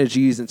different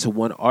energies into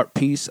one art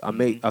piece.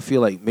 I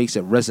feel like makes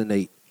it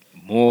resonate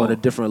more on a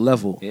different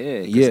level.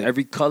 Yeah.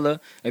 Every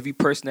color, every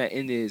person that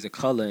in there is a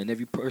color, and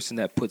every person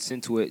that puts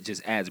into it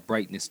just adds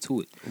brightness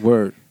to it.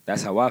 Word.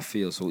 That's how I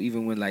feel. So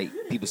even when like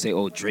people say,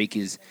 "Oh, Drake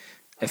is,"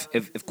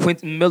 if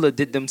Quentin Miller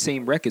did them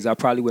same records, I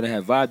probably wouldn't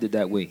have vibed it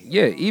that way.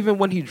 Yeah. Even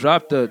when he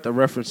dropped the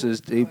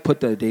references, they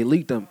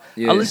leaked them.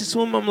 I listened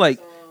to him. I'm like,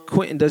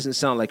 Quentin doesn't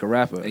sound like a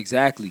rapper.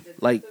 Exactly.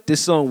 Like, this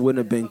song wouldn't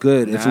have been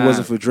good if it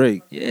wasn't for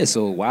Drake. Yeah,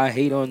 so why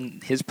hate on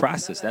his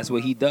process? That's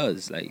what he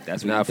does. Like,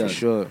 that's what he does. For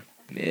sure.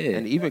 Yeah.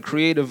 And even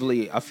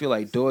creatively, I feel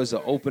like doors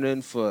are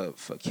opening for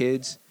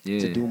kids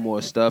to do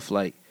more stuff.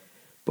 Like,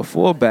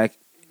 before back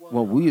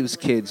when we was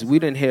kids, we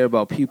didn't hear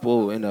about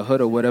people in the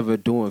hood or whatever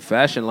doing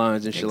fashion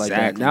lines and shit like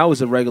that. Now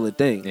it's a regular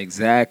thing.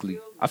 Exactly.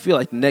 I feel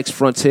like the next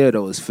frontier,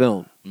 though, is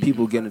film.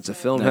 People get into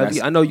film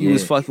heavy. I know you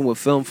was fucking with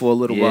film for a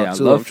little while,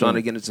 too. I'm trying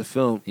to get into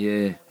film.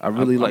 Yeah. I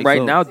really like right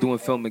film. now doing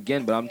film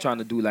again, but I'm trying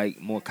to do, like,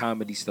 more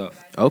comedy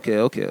stuff. Okay.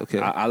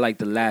 I like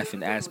the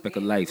laughing aspect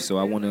of life, so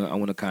I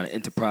wanna kind of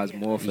enterprise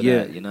more for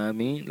that, you know what I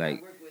mean?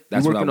 Like,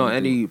 that's you what I working on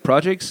any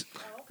projects?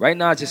 Right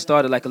now, I just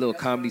started, like, a little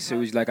comedy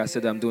series, like I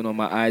said, that I'm doing on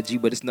my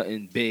IG, but it's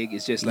nothing big.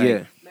 It's just,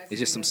 like... It's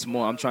just some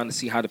small. I'm trying to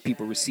see how the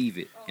people receive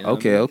it. You know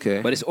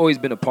okay. But it's always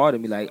been a part of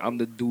me. Like, I'm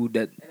the dude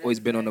that always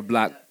been on the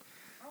block,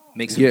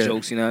 make some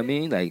jokes. You know what I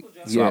mean? Like,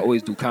 so I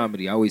always do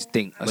comedy. I always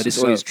think, but it's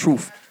always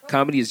truth.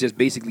 Comedy is just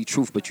basically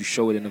truth, but you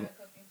show it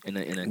in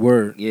a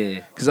word.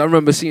 Yeah. Because I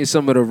remember seeing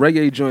some of the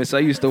reggae joints. I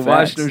used to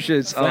watch them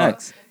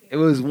shits. It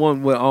was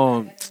one with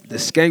the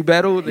skank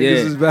battle.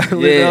 Niggas was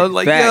battling. I was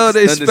like, yo,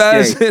 they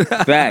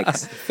spazzing.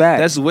 Facts.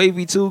 That's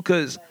wavy too,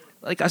 because.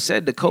 Like I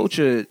said, the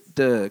culture,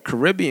 the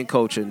Caribbean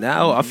culture,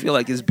 now I feel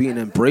like it's being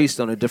embraced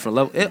on a different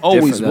level. It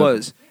always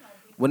was.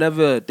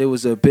 Whenever there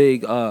was a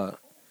big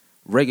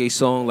reggae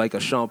song like a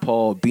Sean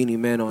Paul, Beanie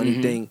Man or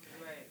anything,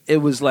 it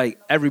was like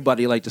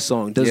everybody liked the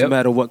song. Doesn't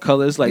matter what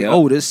color. It's like,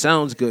 oh, this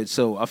sounds good.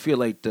 So I feel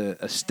like the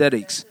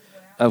aesthetics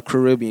of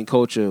Caribbean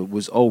culture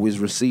was always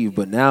received,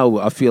 but now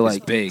I feel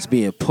like it's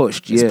being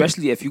pushed. Yeah.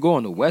 Especially if you go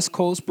on the West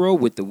Coast, bro,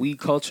 with the weed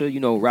culture, you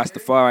know,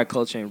 Rastafari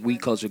culture and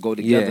weed culture go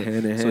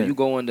together. So you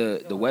go on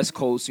the West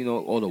Coast, you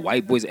know, all the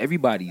white boys,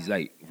 everybody's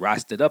like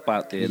rasted up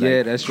out there.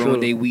 Like, that's growing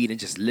true. their weed and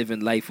just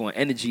living life on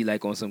energy,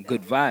 like on some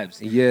good vibes.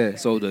 Yeah.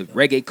 So the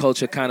reggae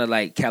culture kind of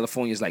like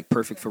California's like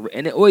perfect for,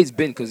 and it always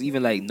been, because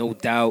even like No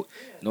Doubt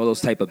and all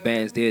those type of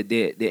bands, they're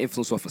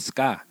influenced off of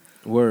ska.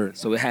 Word.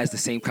 So it has the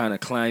same kind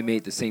of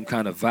climate, the same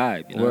kind of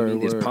vibe. You know what I mean?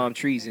 There's palm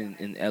trees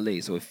in LA,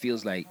 so it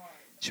feels like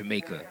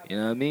Jamaica. You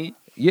know what I mean?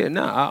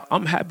 Yeah,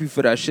 I'm happy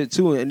for that shit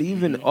too. And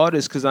even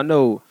artists, because I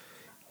know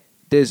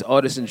there's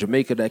artists in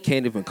Jamaica that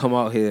can't even come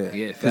out here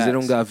because they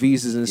don't got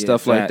visas and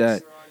stuff like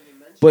that.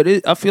 But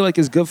I feel like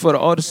it's good for the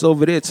artists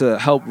over there to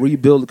help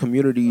rebuild the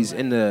communities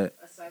in the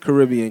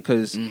Caribbean,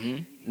 because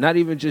not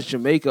even just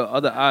Jamaica,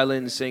 other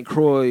islands, St.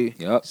 Croix,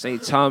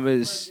 St.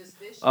 Thomas,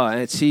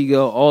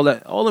 Antigua,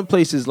 all in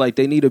places like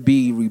they need to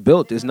be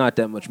rebuilt. There's not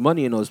that much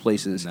money in those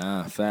places.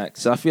 Nah,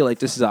 facts. So I feel like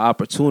this is an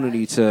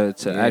opportunity to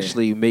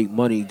actually make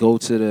money, go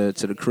to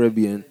the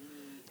Caribbean,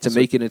 to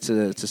make it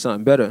into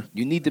something better.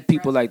 You need the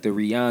people like the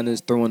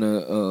Rihannas throwing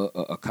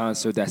a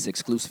concert that's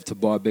exclusive to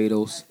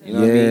Barbados. You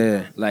know what I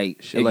mean?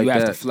 Like, shit, you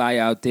have to fly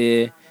out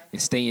there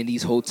and stay in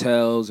these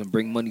hotels and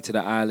bring money to the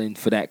island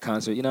for that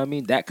concert. You know what I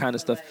mean? That kind of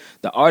stuff.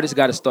 The artists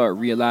got to start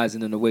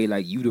realizing in a way,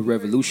 like, you the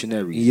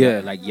revolutionaries. Yeah.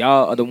 Like,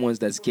 y'all are the ones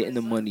that's getting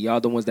the money. Y'all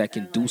the ones that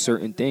can do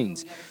certain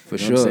things. For you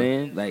sure. know what I'm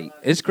saying? Like,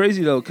 it's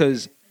crazy, though,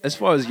 because as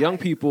far as young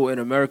people in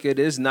America,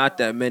 there's not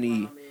that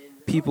many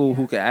people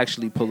who can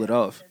actually pull it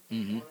off.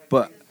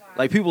 But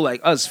like people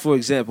like us, for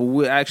example,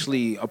 we're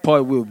actually a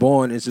part. We were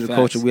born into the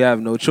culture. We have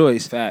no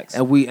choice. Facts.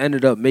 And we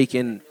ended up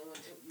getting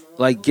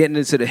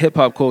into the hip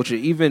hop culture.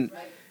 Even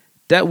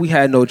that we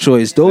had no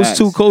choice. Those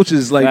two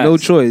cultures, like, no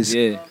choice.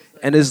 Yeah.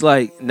 And it's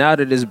like, now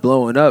that it's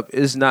blowing up,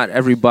 it's not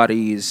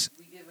everybody's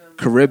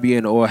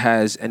Caribbean or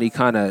has any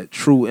kind of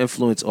true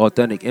influence,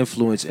 authentic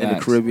influence in the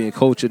Caribbean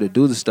culture to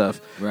do the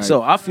stuff. Right.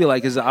 So I feel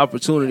like it's an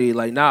opportunity.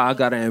 Like, now I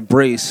gotta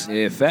embrace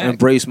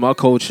my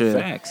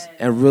culture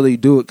and really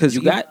do it. Cause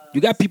you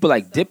got people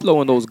like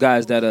Diplo and those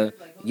guys that are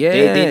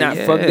they not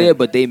from there,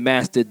 but they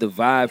mastered the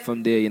vibe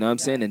from there. You know what I'm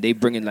saying? And they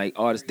bringing like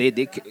artists.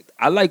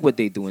 I like what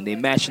they doing. They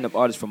mashing up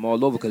artists from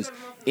all over, because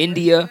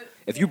India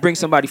if you bring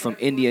somebody from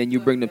India and you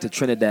bring them to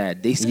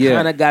Trinidad, they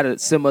kind of got a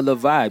similar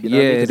vibe. You know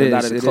what I mean? 'Cause a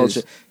lot of the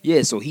culture.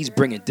 Yeah, so he's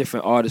bringing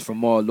different artists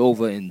from all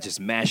over and just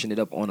mashing it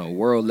up on a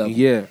world level.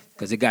 Yeah.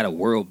 Because it got a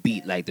world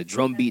beat. Like the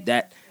drum beat,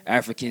 that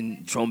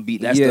African drum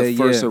beat, that's the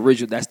first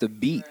original, that's the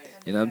beat.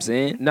 You know what I'm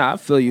saying? Nah, I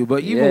feel you.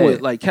 But even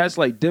with like cats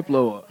like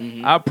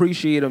Diplo, I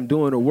appreciate him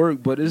doing the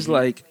work, but it's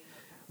like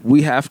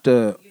we have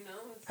to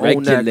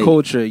own that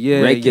culture.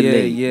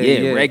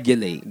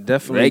 Regulate.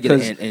 Definitely.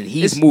 Regulate. And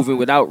he's moving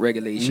without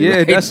regulation.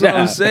 Yeah, that's what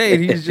I'm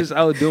saying. He's just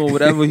out doing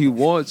whatever he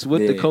wants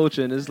with the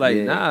culture. And it's like,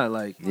 nah,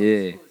 like,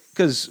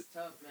 because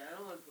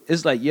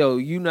it's like, yo,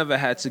 you never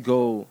had to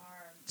go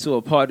to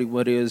a party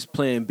where they was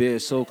playing bare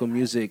soca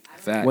music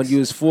when you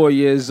was 4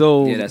 years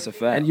old. Yeah, that's a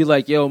fact. And you're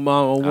like, yo,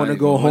 mom, I want to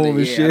go home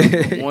and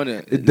shit. I want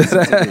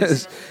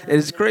to.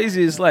 It's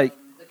crazy. It's like,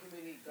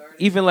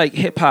 even like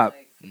hip hop,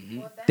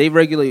 they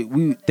regulate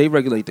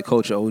the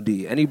culture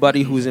OD.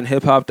 Anybody who's in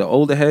hip hop, the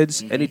older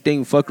heads,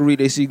 anything fuckery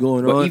they see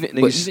going on.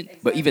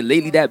 But even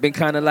lately, that been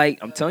kind of like,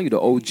 I'm telling you, the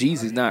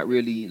OGs is not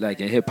really like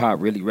in hip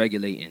hop really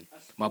regulating.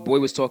 My boy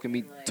was talking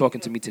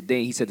to me today.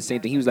 And he said the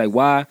same thing. He was like,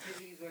 why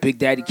Big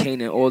Daddy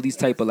Kane and all these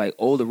type of like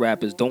older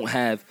rappers don't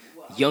have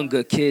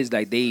younger kids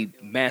like they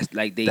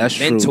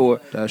mentor?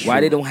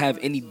 Why they don't have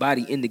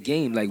anybody in the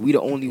game? Like we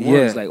the only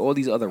ones. Like all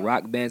these other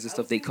rock bands and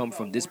stuff, they come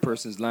from this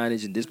person's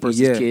lineage and this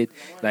person's kid.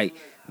 Like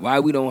why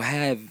we don't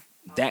have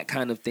that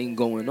kind of thing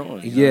going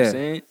on? You know what I'm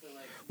saying?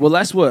 Well,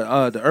 that's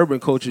what the urban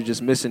culture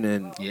just missing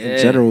in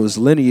general is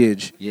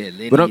lineage. Yeah,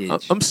 lineage.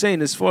 But I'm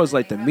saying as far as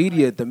like the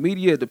media,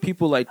 the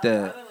people like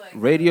the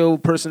radio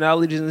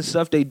personalities and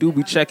stuff, they do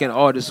be checking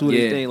artists who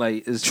they think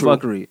like is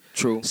fuckery.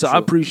 True. So I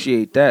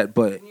appreciate that.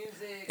 But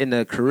in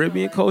the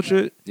Caribbean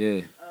culture,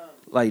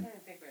 like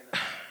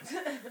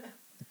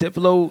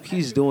Diplo,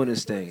 he's doing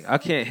his thing. I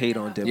can't hate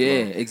on Diplo.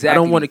 Yeah, exactly. I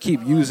don't want to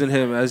keep using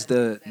him as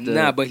the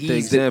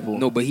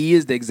example. But he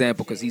is the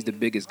example because he's the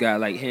biggest guy.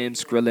 Like him,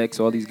 Skrillex,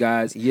 all these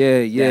guys.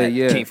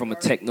 Yeah. Came from a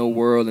techno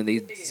world and they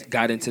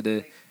got into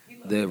the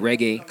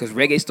reggae because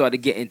reggae started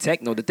getting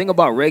techno. The thing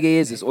about reggae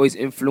is it's always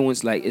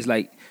influenced it's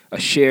like a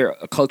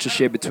culture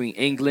share between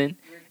England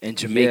and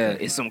Jamaica.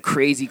 It's some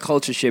crazy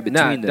culture share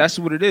between them. That's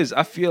what it is.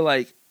 I feel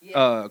like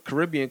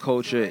Caribbean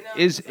culture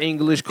is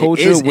English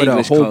culture with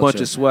a whole bunch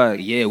of swag.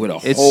 Yeah, with a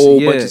whole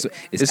bunch of swag.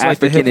 It's like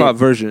the hip hop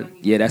version.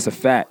 Yeah, that's a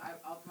fact.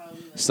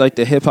 It's like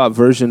the hip hop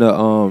version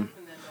of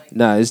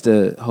it's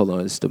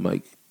the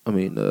mic. I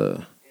mean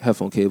the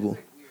headphone cable.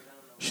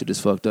 Shit is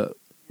fucked up.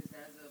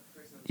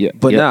 Yeah,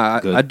 but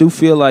I do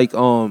feel like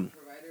over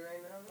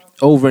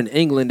in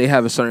England they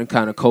have a certain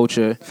kind of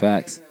culture.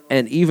 Facts.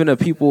 And even the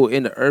people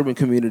in the urban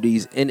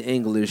communities in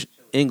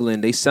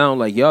England, they sound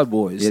like yard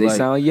boys. Yeah, they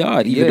sound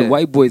yard. Even the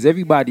white boys,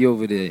 everybody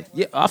over there.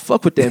 Yeah, I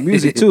fuck with their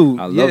music too.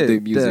 I love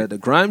their music. The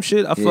grime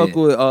shit. I fuck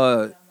with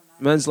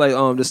men's like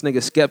this nigga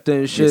Skepta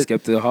and shit.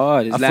 Skepta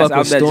hard. His I last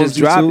album that just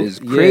dropped is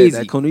crazy.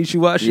 That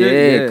Konnichiwa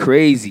shit. Yeah,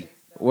 crazy.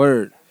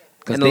 Word.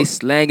 Because they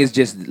slang is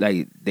just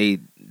like they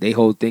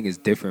whole thing is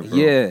different, bro.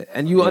 Yeah,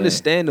 and you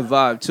understand the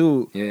vibe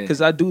too. Yeah.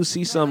 Because I do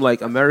see some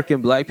like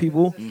American black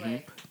people.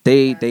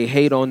 They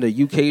hate on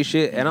the UK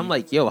shit, and I'm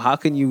like, yo, how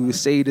can you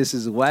say this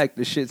is whack?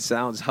 This shit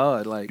sounds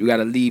hard. Like you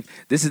gotta leave.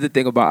 This is the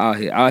thing about out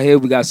here. Out here,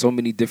 we got so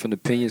many different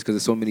opinions because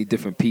there's so many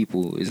different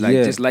people. It's like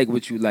just like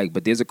what you like,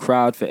 but there's a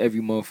crowd for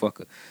every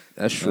motherfucker.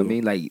 That's true.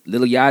 You know what I mean, like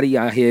Lil Yachty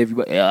out here,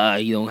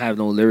 everybody, he don't have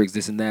no lyrics,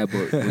 this and that.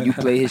 But when you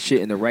play his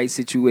shit in the right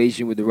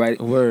situation with the right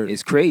word,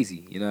 it's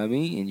crazy. You know what I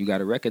mean? And you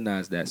gotta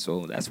recognize that.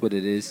 So that's what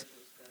it is.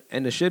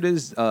 And the shit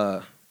is,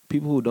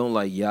 people who don't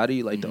like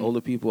Yachty, like the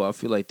older people, I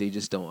feel like they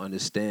just don't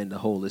understand the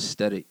whole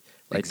aesthetic.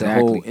 Like the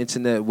whole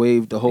internet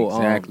wave, the whole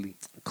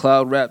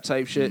cloud rap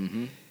type shit.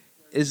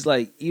 It's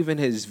like even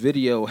his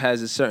video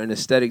has a certain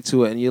aesthetic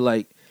to it. And you're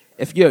like,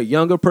 if you're a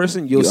younger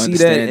person, you'll see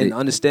that and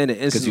understand it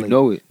instantly. Because you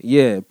know it.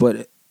 Yeah,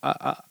 but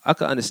I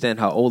can understand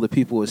how older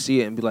people will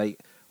see it and be like,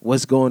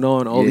 what's going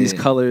on? All these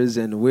colors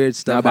and weird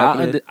stuff.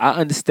 But I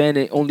understand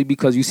it only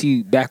because you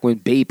see back when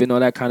Bape and all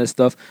that kind of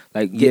stuff.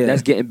 Like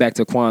that's getting back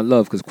to Quan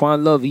Love because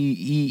Quan Love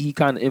he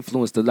kind of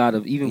influenced a lot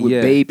of even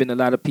with Bape and a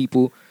lot of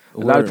people. A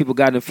lot of people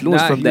got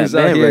influenced from that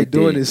man right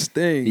doing there. His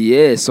thing.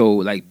 Yeah, so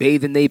like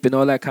Bathe and Ape and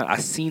all that kind. I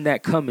seen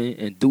that coming,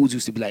 and dudes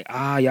used to be like,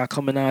 y'all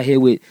coming out here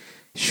with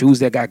shoes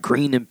that got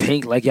green and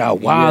pink, like y'all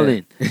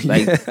wildin'.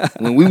 Like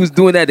when we was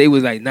doing that, they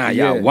was like, nah,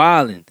 y'all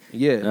wildin'.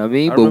 Yeah, you know what I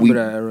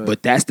mean,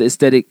 but that's the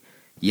aesthetic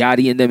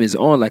Yachty and them is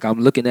on. Like I'm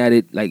looking at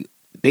it, like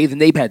Bathe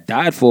and Ape had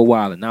died for a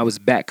while, and now it's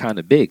back kind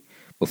of big.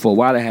 But for a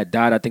while it had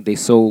died. I think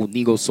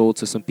Nego sold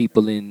to some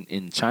people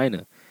in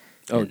China.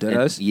 Oh, did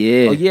us?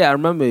 Yeah. Oh, yeah. I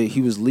remember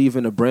he was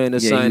leaving a brand or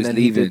something, and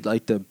he did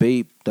like the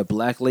Bape, the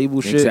black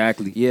label shit.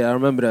 Exactly. Yeah, I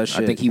remember that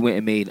shit. I think he went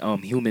and made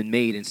Human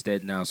Made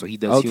instead now, so he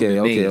does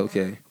Human Made.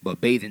 Okay. But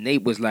Bathe and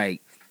Ape was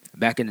like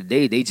back in the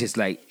day. They just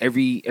like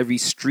every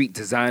street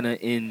designer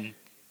in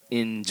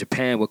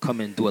Japan would come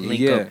and do a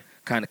link up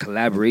kind of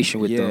collaboration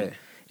with them.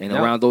 And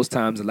around those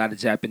times, a lot of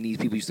Japanese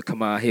people used to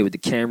come out here with the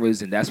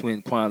cameras, and that's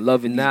when Quan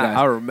Love and these guys.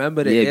 I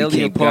remember the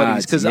alien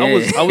parties because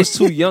I was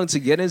too young to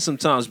get in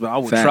sometimes, but I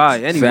would try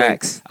anyway.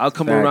 I'll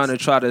come around and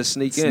try to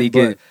sneak in.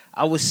 But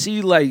I would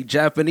see like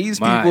Japanese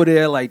people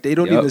there, like they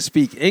don't even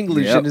speak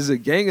English, and there's a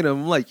gang of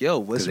them. I'm like, yo,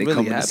 what's really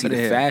happening to see the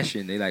here?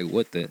 fashion. They like,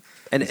 what the?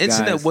 And the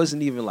internet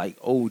wasn't even like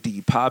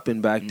OD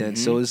popping back then,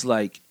 so it's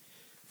like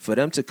for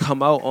them to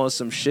come out on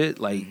some shit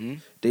like.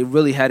 They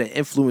really had an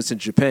influence in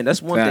Japan. That's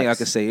one thing I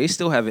could say. They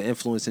still have an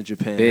influence in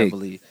Japan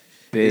heavily.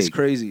 It's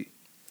crazy.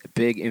 A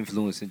big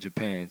influence in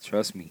Japan,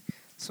 trust me.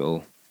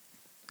 So,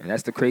 and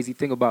that's the crazy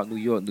thing about New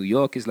York. New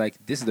York is like,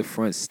 this is the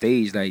front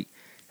stage. Like,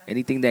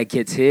 anything that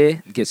gets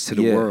here gets to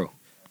the world.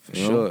 For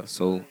sure.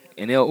 So,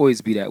 and it'll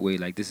always be that way.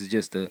 Like, this is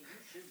just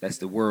that's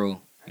the world.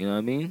 You know what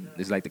I mean?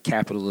 It's like the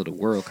capital of the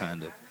world,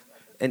 kind of.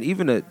 And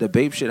even the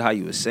babe shit, how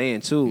you were saying,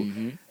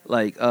 too.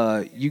 Like,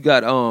 you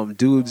got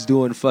dudes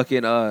doing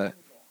fucking...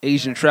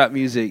 Asian trap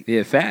music.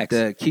 Yeah, facts.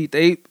 The Keith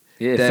Ape.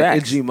 Yeah,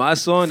 that Ijima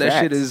song. That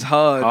shit is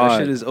hard. That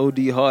shit is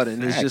OD hard.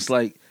 And it's just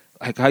like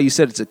how you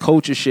said, it's a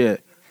culture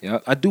shit.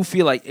 Yep. I do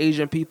feel like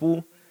Asian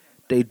people,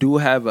 they do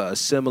have a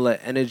similar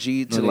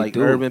energy to like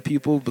urban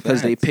people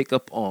because they pick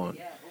up on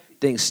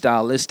things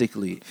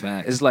stylistically.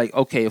 Facts. It's like,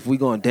 okay, if we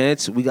gonna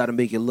dance, we gotta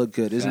make it look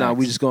good. It's not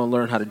we just gonna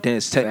learn how to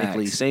dance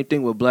technically. Same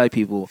thing with black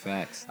people.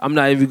 Facts. I'm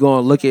not even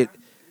gonna look at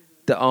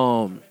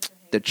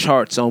the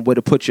charts on where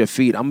to put your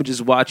feet. I'm gonna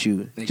just watch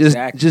you.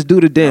 Exactly. Just do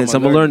the dance.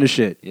 I'm gonna learn the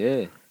shit.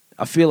 Yeah.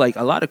 I feel like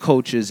a lot of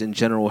cultures in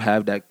general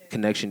have that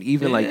connection.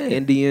 Even like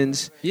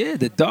Indians. Yeah,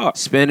 the dark.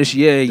 Spanish.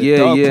 The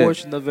dark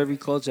portion of every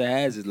culture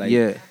has it. Like,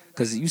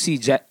 because you see,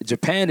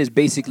 Japan is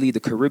basically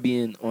the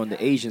Caribbean on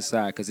the Asian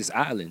side because it's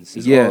islands.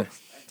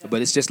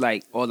 But it's just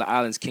like all the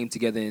islands came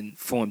together and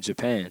formed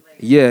Japan.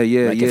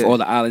 If all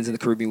the islands in the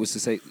Caribbean was to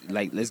say,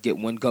 like, let's get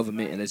one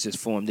government and let's just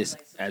form this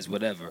as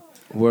whatever.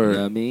 Word. You know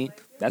what I mean?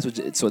 That's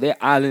what. So they're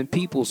island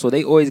people. So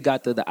they always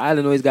got the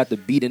island always got the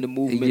beat in the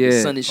movement. The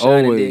sun is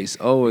shining. Always.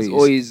 It's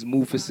always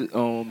move for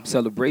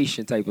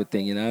celebration type of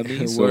thing. You know what I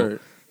mean? Word.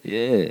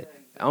 Yeah.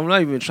 I'm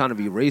not even trying to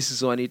be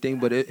racist or anything,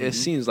 but it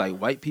seems like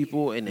white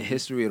people in the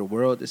history of the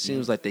world, it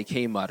seems like they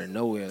came out of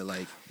nowhere.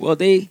 Like, well,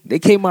 they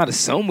came out of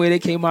somewhere. They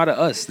came out of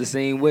us the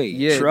same way.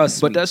 Yeah,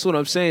 trust me. But that's what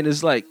I'm saying.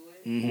 It's like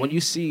when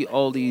you see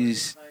all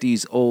these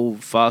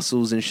old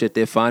fossils and shit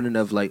they're finding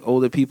of like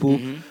older people,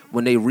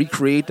 when they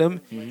recreate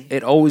them,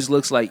 it always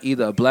looks like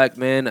either a black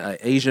man, an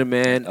Asian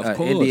man, an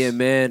Indian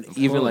man,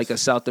 even like a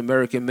South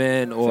American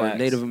man or a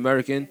Native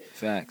American.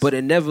 Facts. But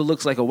it never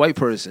looks like a white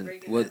person.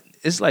 Well,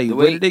 it's like,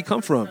 where did they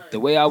come from? The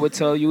way I would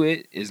tell you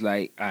it is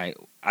like, all right,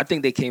 I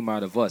think they came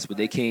out of us, but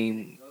they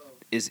came,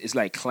 it's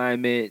like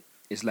climate,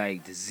 it's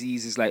like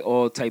disease, it's like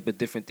all type of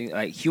different things.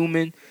 Like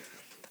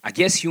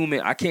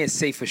I can't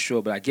say for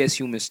sure, but I guess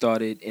human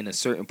started in a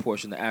certain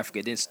portion of Africa.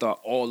 It didn't start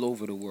all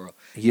over the world.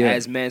 Yeah.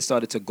 As man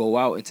started to go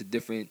out into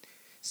different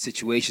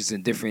situations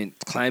and different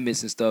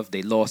climates and stuff,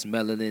 they lost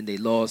melanin, they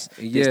lost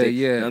you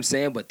know what I'm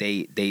saying? But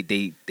they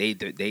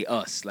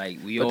us. Like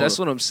but that's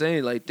what I'm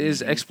saying. Like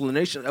there's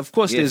explanation. Of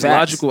course there's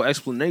logical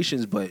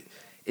explanations, but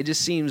it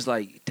just seems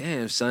like,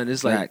 damn son,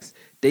 it's like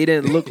they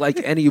didn't look like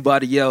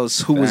anybody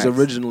else who was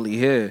originally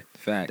here.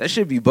 Facts. That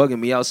should be bugging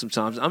me out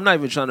sometimes. I'm not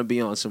even trying to be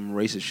on some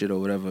racist shit or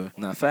whatever.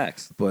 Not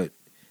facts. But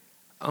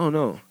I don't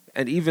know.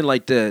 And even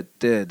like the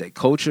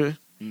culture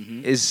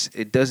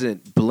it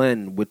doesn't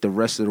blend with the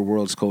rest of the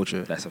world's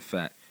culture. That's a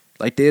fact.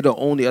 Like they're the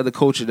only other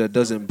culture that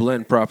doesn't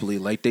blend properly.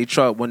 Like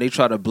when they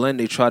try to blend,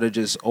 they try to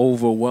just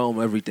overwhelm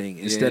everything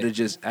instead of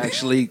just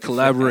actually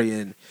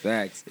collaborating.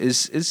 Facts.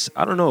 It's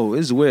I don't know,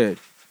 it's weird.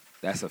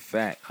 That's a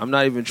fact. I'm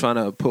not even trying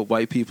to put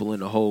white people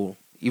in a hole,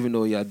 even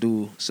though y'all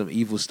do some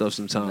evil stuff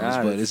sometimes.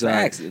 But it's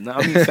facts. I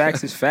mean,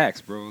 facts is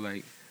facts, bro.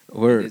 Like,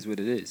 word. It is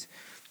what it is.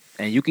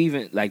 And you can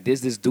even, like,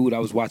 there's this dude I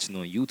was watching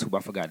on YouTube. I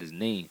forgot his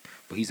name,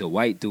 but he's a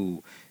white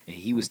dude, and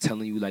he was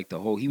telling you like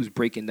he was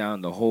breaking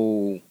down the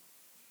whole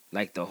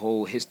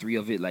history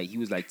of it. Like he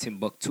was like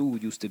Timbuktu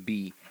used to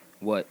be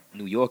what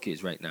New York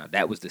is right now.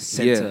 That was the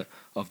center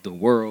of the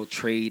world,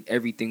 trade,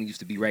 everything used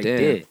to be right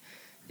there.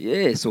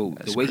 Yeah, so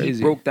that's the way crazy.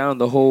 he broke down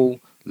the whole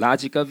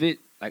logic of it,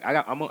 like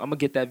I'm gonna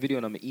get that video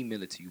and I'm gonna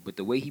email it to you. But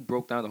the way he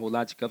broke down the whole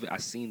logic of it, I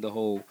seen the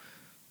whole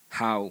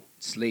how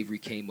slavery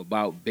came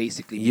about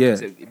basically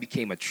because it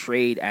became a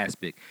trade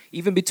aspect.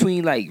 Even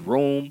between like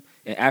Rome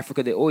and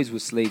Africa, there always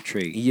was slave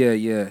trade. Yeah.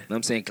 You know what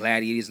I'm saying?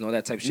 Gladiators and all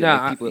that type of shit.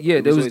 Nah, like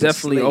there was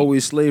definitely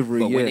always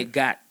slavery.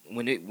 But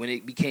when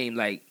it became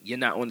like you're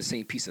not on the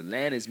same piece of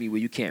land as me where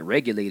you can't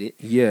regulate it.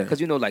 Yeah.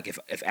 Because like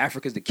if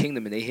Africa's the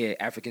kingdom and they hear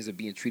Africans are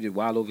being treated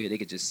wild over here, they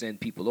could just send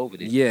people over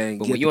there. Yeah, and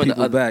but get when you're the on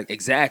people back.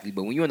 Exactly.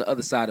 But when you're on the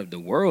other side of the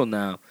world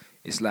now,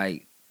 it's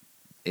like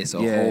it's a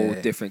whole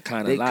different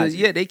kind of logic.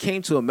 Yeah, they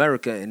came to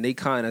America and they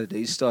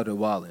started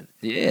wilding.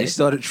 Yeah. They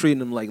started treating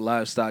them like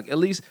livestock. At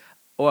least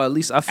I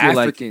feel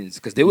Africans,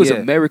 because there was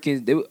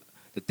Americans.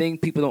 The thing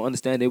people don't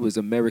understand, there was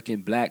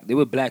American black. There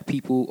were black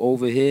people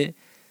over here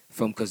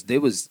because there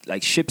was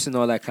like ships and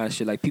all that kind of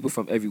shit. Like people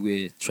from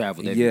everywhere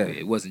traveled everywhere.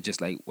 It wasn't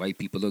just like white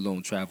people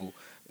alone travel.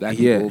 Black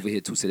people over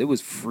here too. So there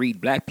was freed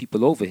black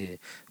people over here,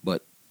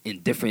 but in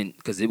different,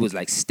 because it was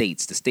like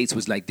states. The states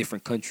was like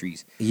different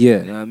countries. Yeah,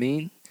 you know what I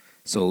mean.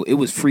 So it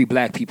was free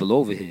black people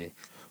over here.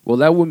 Well,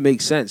 that would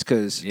make sense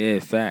because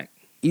fact.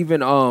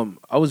 Even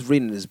I was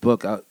reading this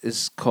book.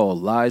 It's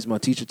called Lies. My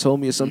teacher told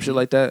me or some shit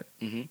like that.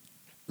 Mm-hmm.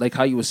 Like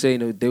how you were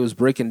saying they was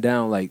breaking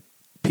down like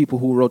people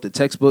who wrote the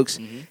textbooks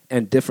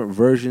and different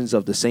versions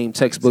of the same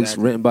textbooks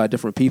written by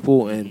different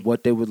people and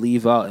what they would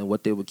leave out and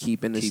what they would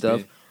keep in and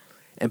stuff.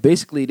 And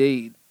basically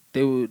the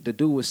dude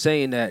was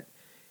saying that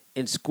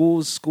in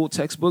school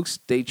textbooks,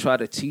 they try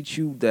to teach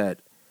you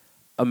that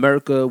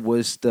America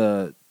was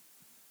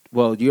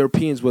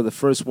Europeans were the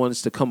first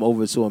ones to come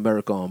over to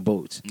America on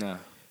boats. Nah.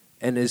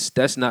 And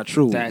that's not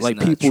true. That's like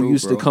not people true,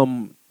 used bro. to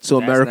come to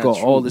America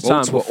all the time.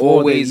 Boats were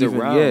always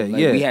around.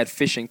 We had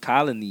fishing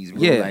colonies,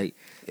 bro. Yeah.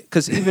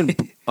 Because even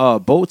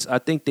boats, I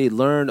think they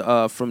learned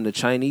from the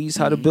Chinese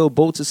how to build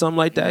boats or something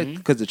like that.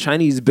 Because the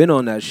Chinese been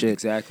on that shit.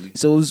 Exactly.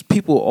 So it was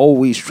people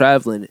always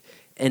traveling.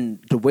 And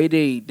the way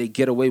they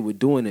get away with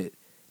doing it,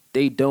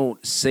 they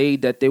don't say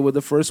that they were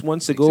the first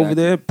ones to go over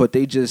there, but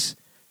they just,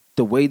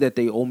 the way that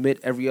they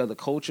omit every other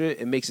culture,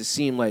 it makes it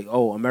seem like,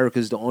 oh,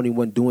 America's the only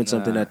one doing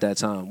something at that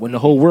time. When the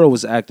whole world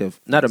was active.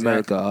 Not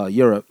America,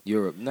 Europe.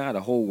 Nah,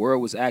 the whole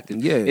world was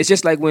active. Yeah. It's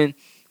just like when,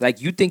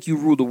 like, you think you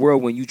ruled the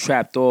world when you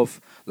trapped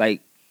off,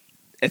 like,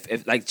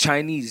 if like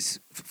Chinese,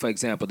 for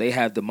example, they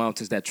have the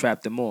mountains that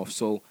trap them off.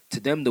 So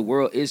to them, the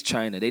world is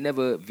China. They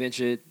never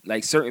ventured,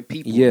 like certain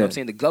people, you know what I'm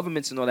saying? The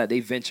governments and all that, they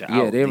venture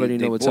out. Yeah, they already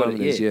know what time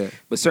it is,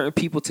 But certain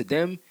people, to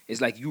them,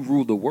 it's like you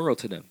ruled the world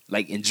to them.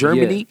 Like in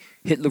Germany,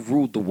 Hitler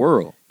ruled the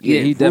world.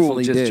 Yeah, he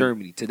definitely just did.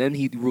 Germany. To them,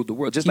 he ruled the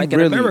world. Just like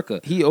in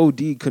America. He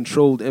OD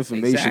controlled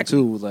information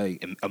too.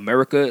 Like in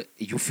America,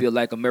 you feel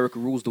like America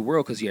rules the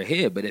world because you're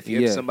here. But if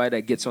you're somebody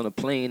that gets on a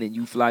plane and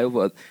you fly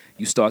over,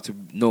 you start to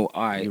know,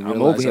 all right,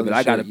 I'm over here, but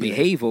I got to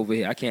behave over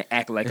here. I can't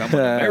act like I'm an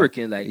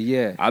American. Like,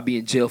 I'll be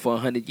in jail for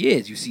 100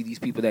 years. You see these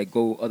people that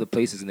go other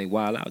places and they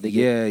wild out. They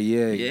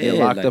get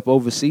locked up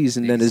overseas,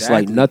 and then it's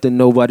like nothing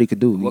nobody could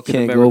do. You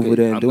can't go over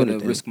there and do anything. I'm going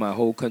to risk my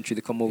whole country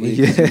to come over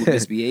here because you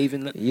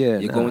misbehaving.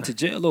 You're going to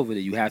jail over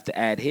there. You have to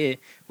add here.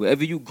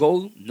 Wherever you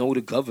go, know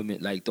the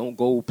government. Like, don't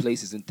go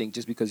places and think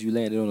just because you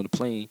landed on a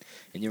plane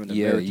and you're in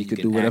America, you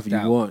could do whatever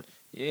you want.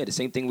 Yeah, the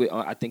same thing with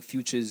I think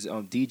Future's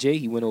DJ.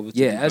 He went over to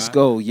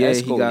Esco. Yeah,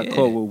 he got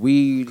caught with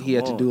weed. He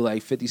had to do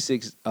like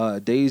 56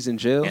 days in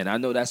jail. And I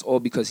know that's all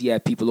because he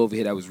had people over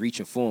here that was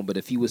reaching for him. But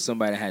if he was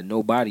somebody that had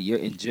nobody, you're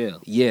in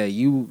jail. Yeah,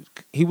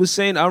 he was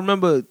saying. I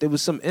remember there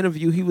was some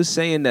interview. He was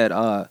saying that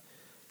a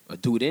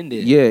dude in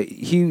there. Yeah,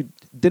 he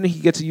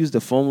get to use the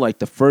phone like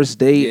the first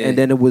day, and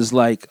then it was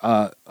like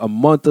a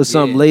month or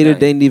something later.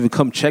 They didn't even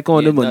come check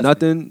on him or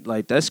nothing.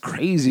 Like that's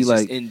crazy. He's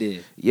like just in there.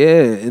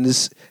 Yeah, and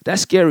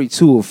that's scary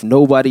too. If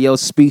nobody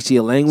else speaks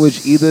your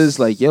language either, it's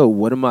like, yo,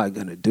 what am I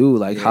gonna do?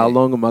 Like, how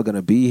long am I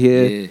gonna be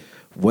here? Yeah.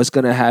 What's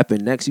gonna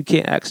happen next? You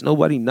can't ask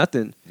nobody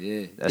nothing.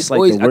 Yeah, that's like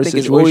always, the worst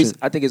situation.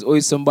 I think it's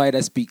always somebody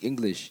that speak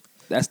English.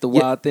 That's the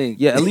wild thing.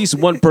 Yeah, at least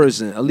one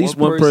person. At least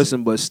one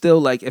person. But still,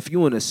 like, if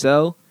you in a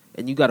cell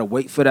and you gotta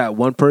wait for that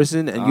one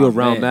person, and you're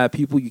around mad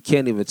people, you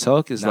can't even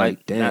talk. It's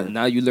like, damn.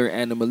 Now you learn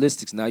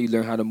animalistics. Now you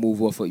learn how to move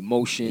off of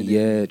emotion.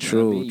 Yeah,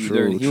 true. You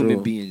learn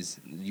human beings.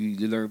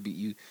 You learn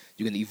you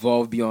can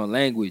evolve beyond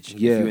language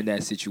if you're in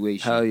that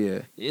situation. Hell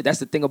yeah. Yeah, that's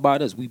the thing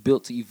about us. We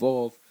built to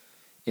evolve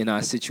in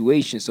our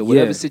situation. So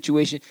whatever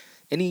situation,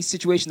 any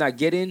situation I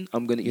get in,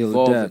 I'm gonna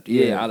evolve.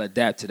 Adapt, I'll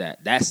adapt to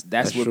that.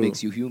 That's what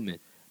makes you human.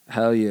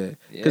 Hell yeah.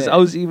 Because I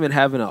was even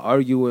having an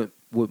argument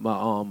with my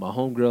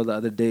homegirl the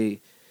other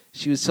day.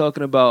 She was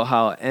talking about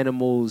how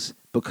animals,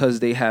 because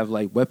they have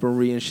like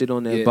weaponry and shit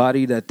on their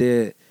body, that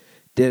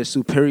they're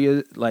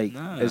superior, like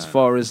as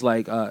far as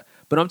like.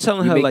 But I'm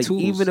telling her, like,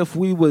 tools. Even if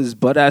we was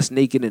butt ass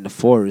naked in the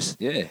forest,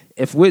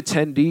 if we're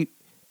 10 deep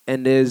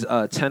and there's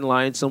 10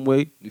 lions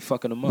somewhere, we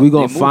fucking them up. We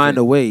gonna find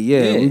a way.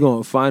 We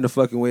gonna find a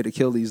fucking way to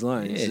kill these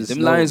lions. Yeah.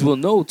 Them lions will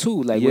know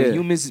too. Like when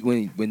humans,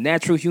 when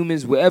natural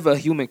humans, wherever a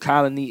human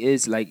colony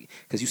is, like,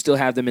 because you still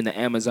have them in the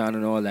Amazon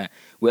and all that,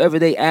 wherever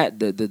they at,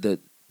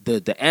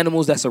 the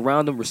animals that's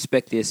around them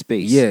respect their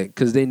space. Yeah,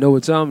 because they know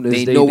what time it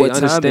is. They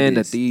understand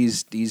that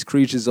these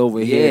creatures over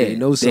here, they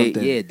know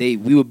something.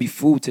 We would be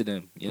food to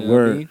them. You know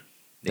what I mean?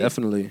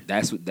 Definitely.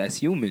 That's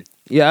human.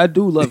 Yeah, I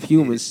do love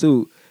humans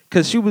too.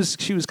 Because she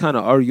was kind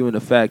of arguing the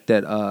fact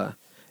that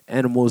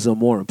animals are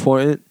more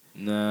important.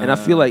 Nah, and I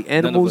feel like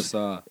animals,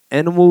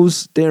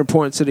 they're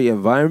important to the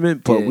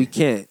environment, but we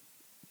can't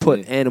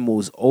put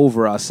animals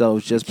over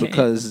ourselves just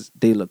because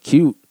they look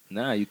cute.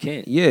 Nah, you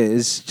can't. Yeah,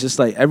 it's just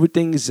like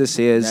everything is just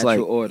here. It's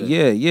natural like order.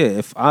 Yeah.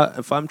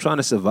 If I'm trying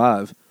to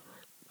survive,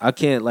 I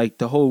can't, like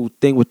the whole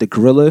thing with the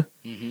gorilla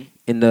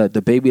and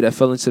the baby that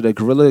fell into the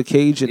gorilla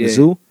cage in the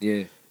zoo.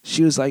 Yeah.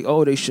 She was like,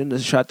 "Oh, they shouldn't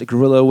have shot the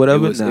gorilla or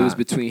whatever." It was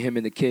between him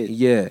and the kid.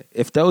 Yeah,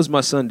 if that was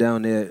my son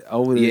down there, I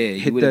would have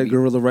hit that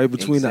gorilla right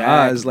between the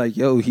eyes. Like,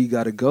 yo, he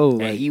gotta go.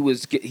 And he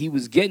was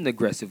getting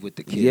aggressive with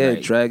the kid. Yeah,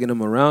 dragging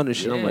him around and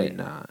shit. I'm like,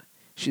 nah.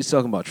 She's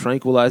talking about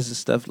tranquilizers and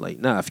stuff. Like,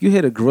 nah, if you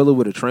hit a gorilla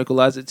with a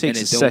tranquilizer, it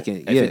takes a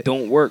second. If it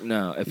don't work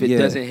now, if it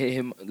doesn't hit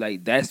him,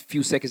 like, that's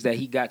few seconds that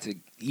he's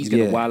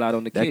going to wild out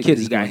on the kid. That kid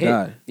is going to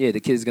die. Yeah, the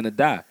kid is going to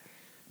die.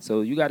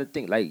 So you got to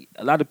think, like,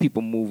 a lot of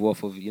people move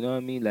off of, you know what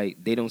I mean?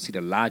 Like, they don't see the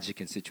logic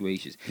in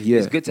situations. Yeah.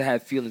 It's good to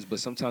have feelings, but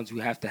sometimes you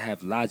have to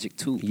have logic,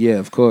 too. Yeah,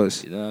 of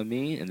course. You know what I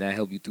mean? And that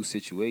help you through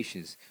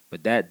situations.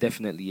 But that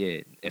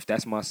definitely, if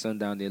that's my son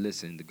down there,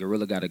 listen, the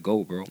gorilla got to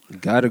go, bro.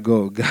 Gotta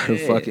go. Gotta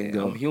fucking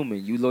go. I'm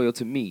human. You loyal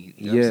to me.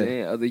 You know what I'm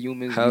saying? Other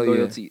humans, you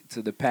loyal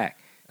to the pack.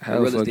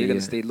 Gorillas, they're going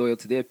to stay loyal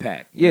to their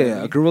pack.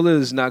 Yeah, a gorilla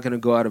is not going to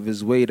go out of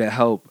his way to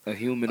help a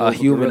human. A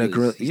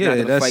gorilla.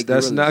 Yeah,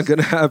 that's not going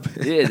to happen.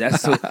 Yeah,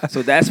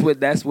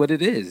 that's what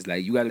it is.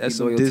 Like, you got to be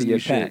loyal to your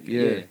pack.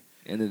 Yeah.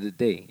 End of the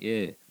day.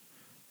 Yeah.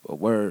 But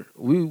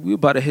we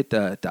about to hit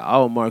the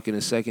hour mark in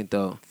a second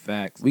though.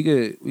 Facts. We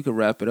could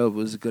wrap it up. It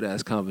was a good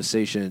ass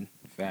conversation.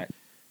 Fact.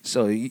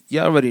 So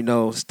y'all already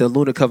know it's the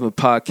Lunar Coven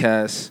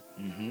podcast.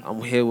 Mm-hmm.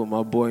 I'm here with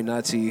my boy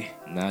Knotti,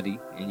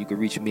 and you can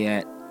reach me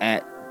at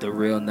The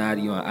Real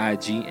Knotti on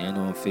IG and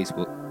on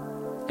Facebook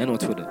and on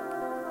Twitter.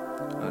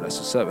 That's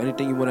what's up.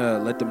 Anything you want to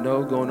let them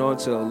know going on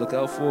to look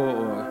out for?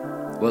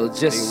 Or well, it's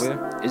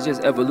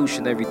just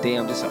evolution every day.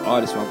 I'm just an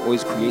artist, so I'm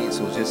always creating.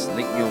 So just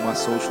link me on my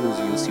socials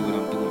and you'll see what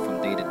I'm doing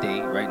from day to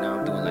day. Right now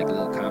I'm doing like a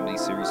little comedy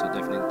series, so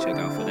definitely check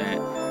out for that.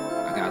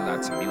 I got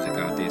lots of music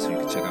out there, so you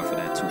can check out for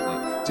that too.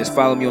 But just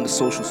follow me on the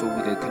social so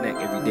we can connect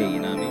every day, you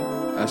know what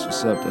I mean? That's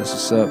what's up. That's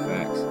what's up.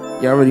 Facts.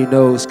 Y'all already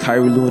know it's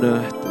Kyrie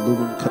Luna,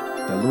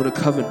 the Lunar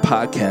Coven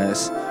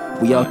podcast.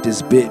 We out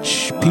this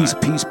bitch. Peace,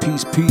 peace,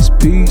 peace, peace,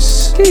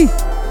 peace.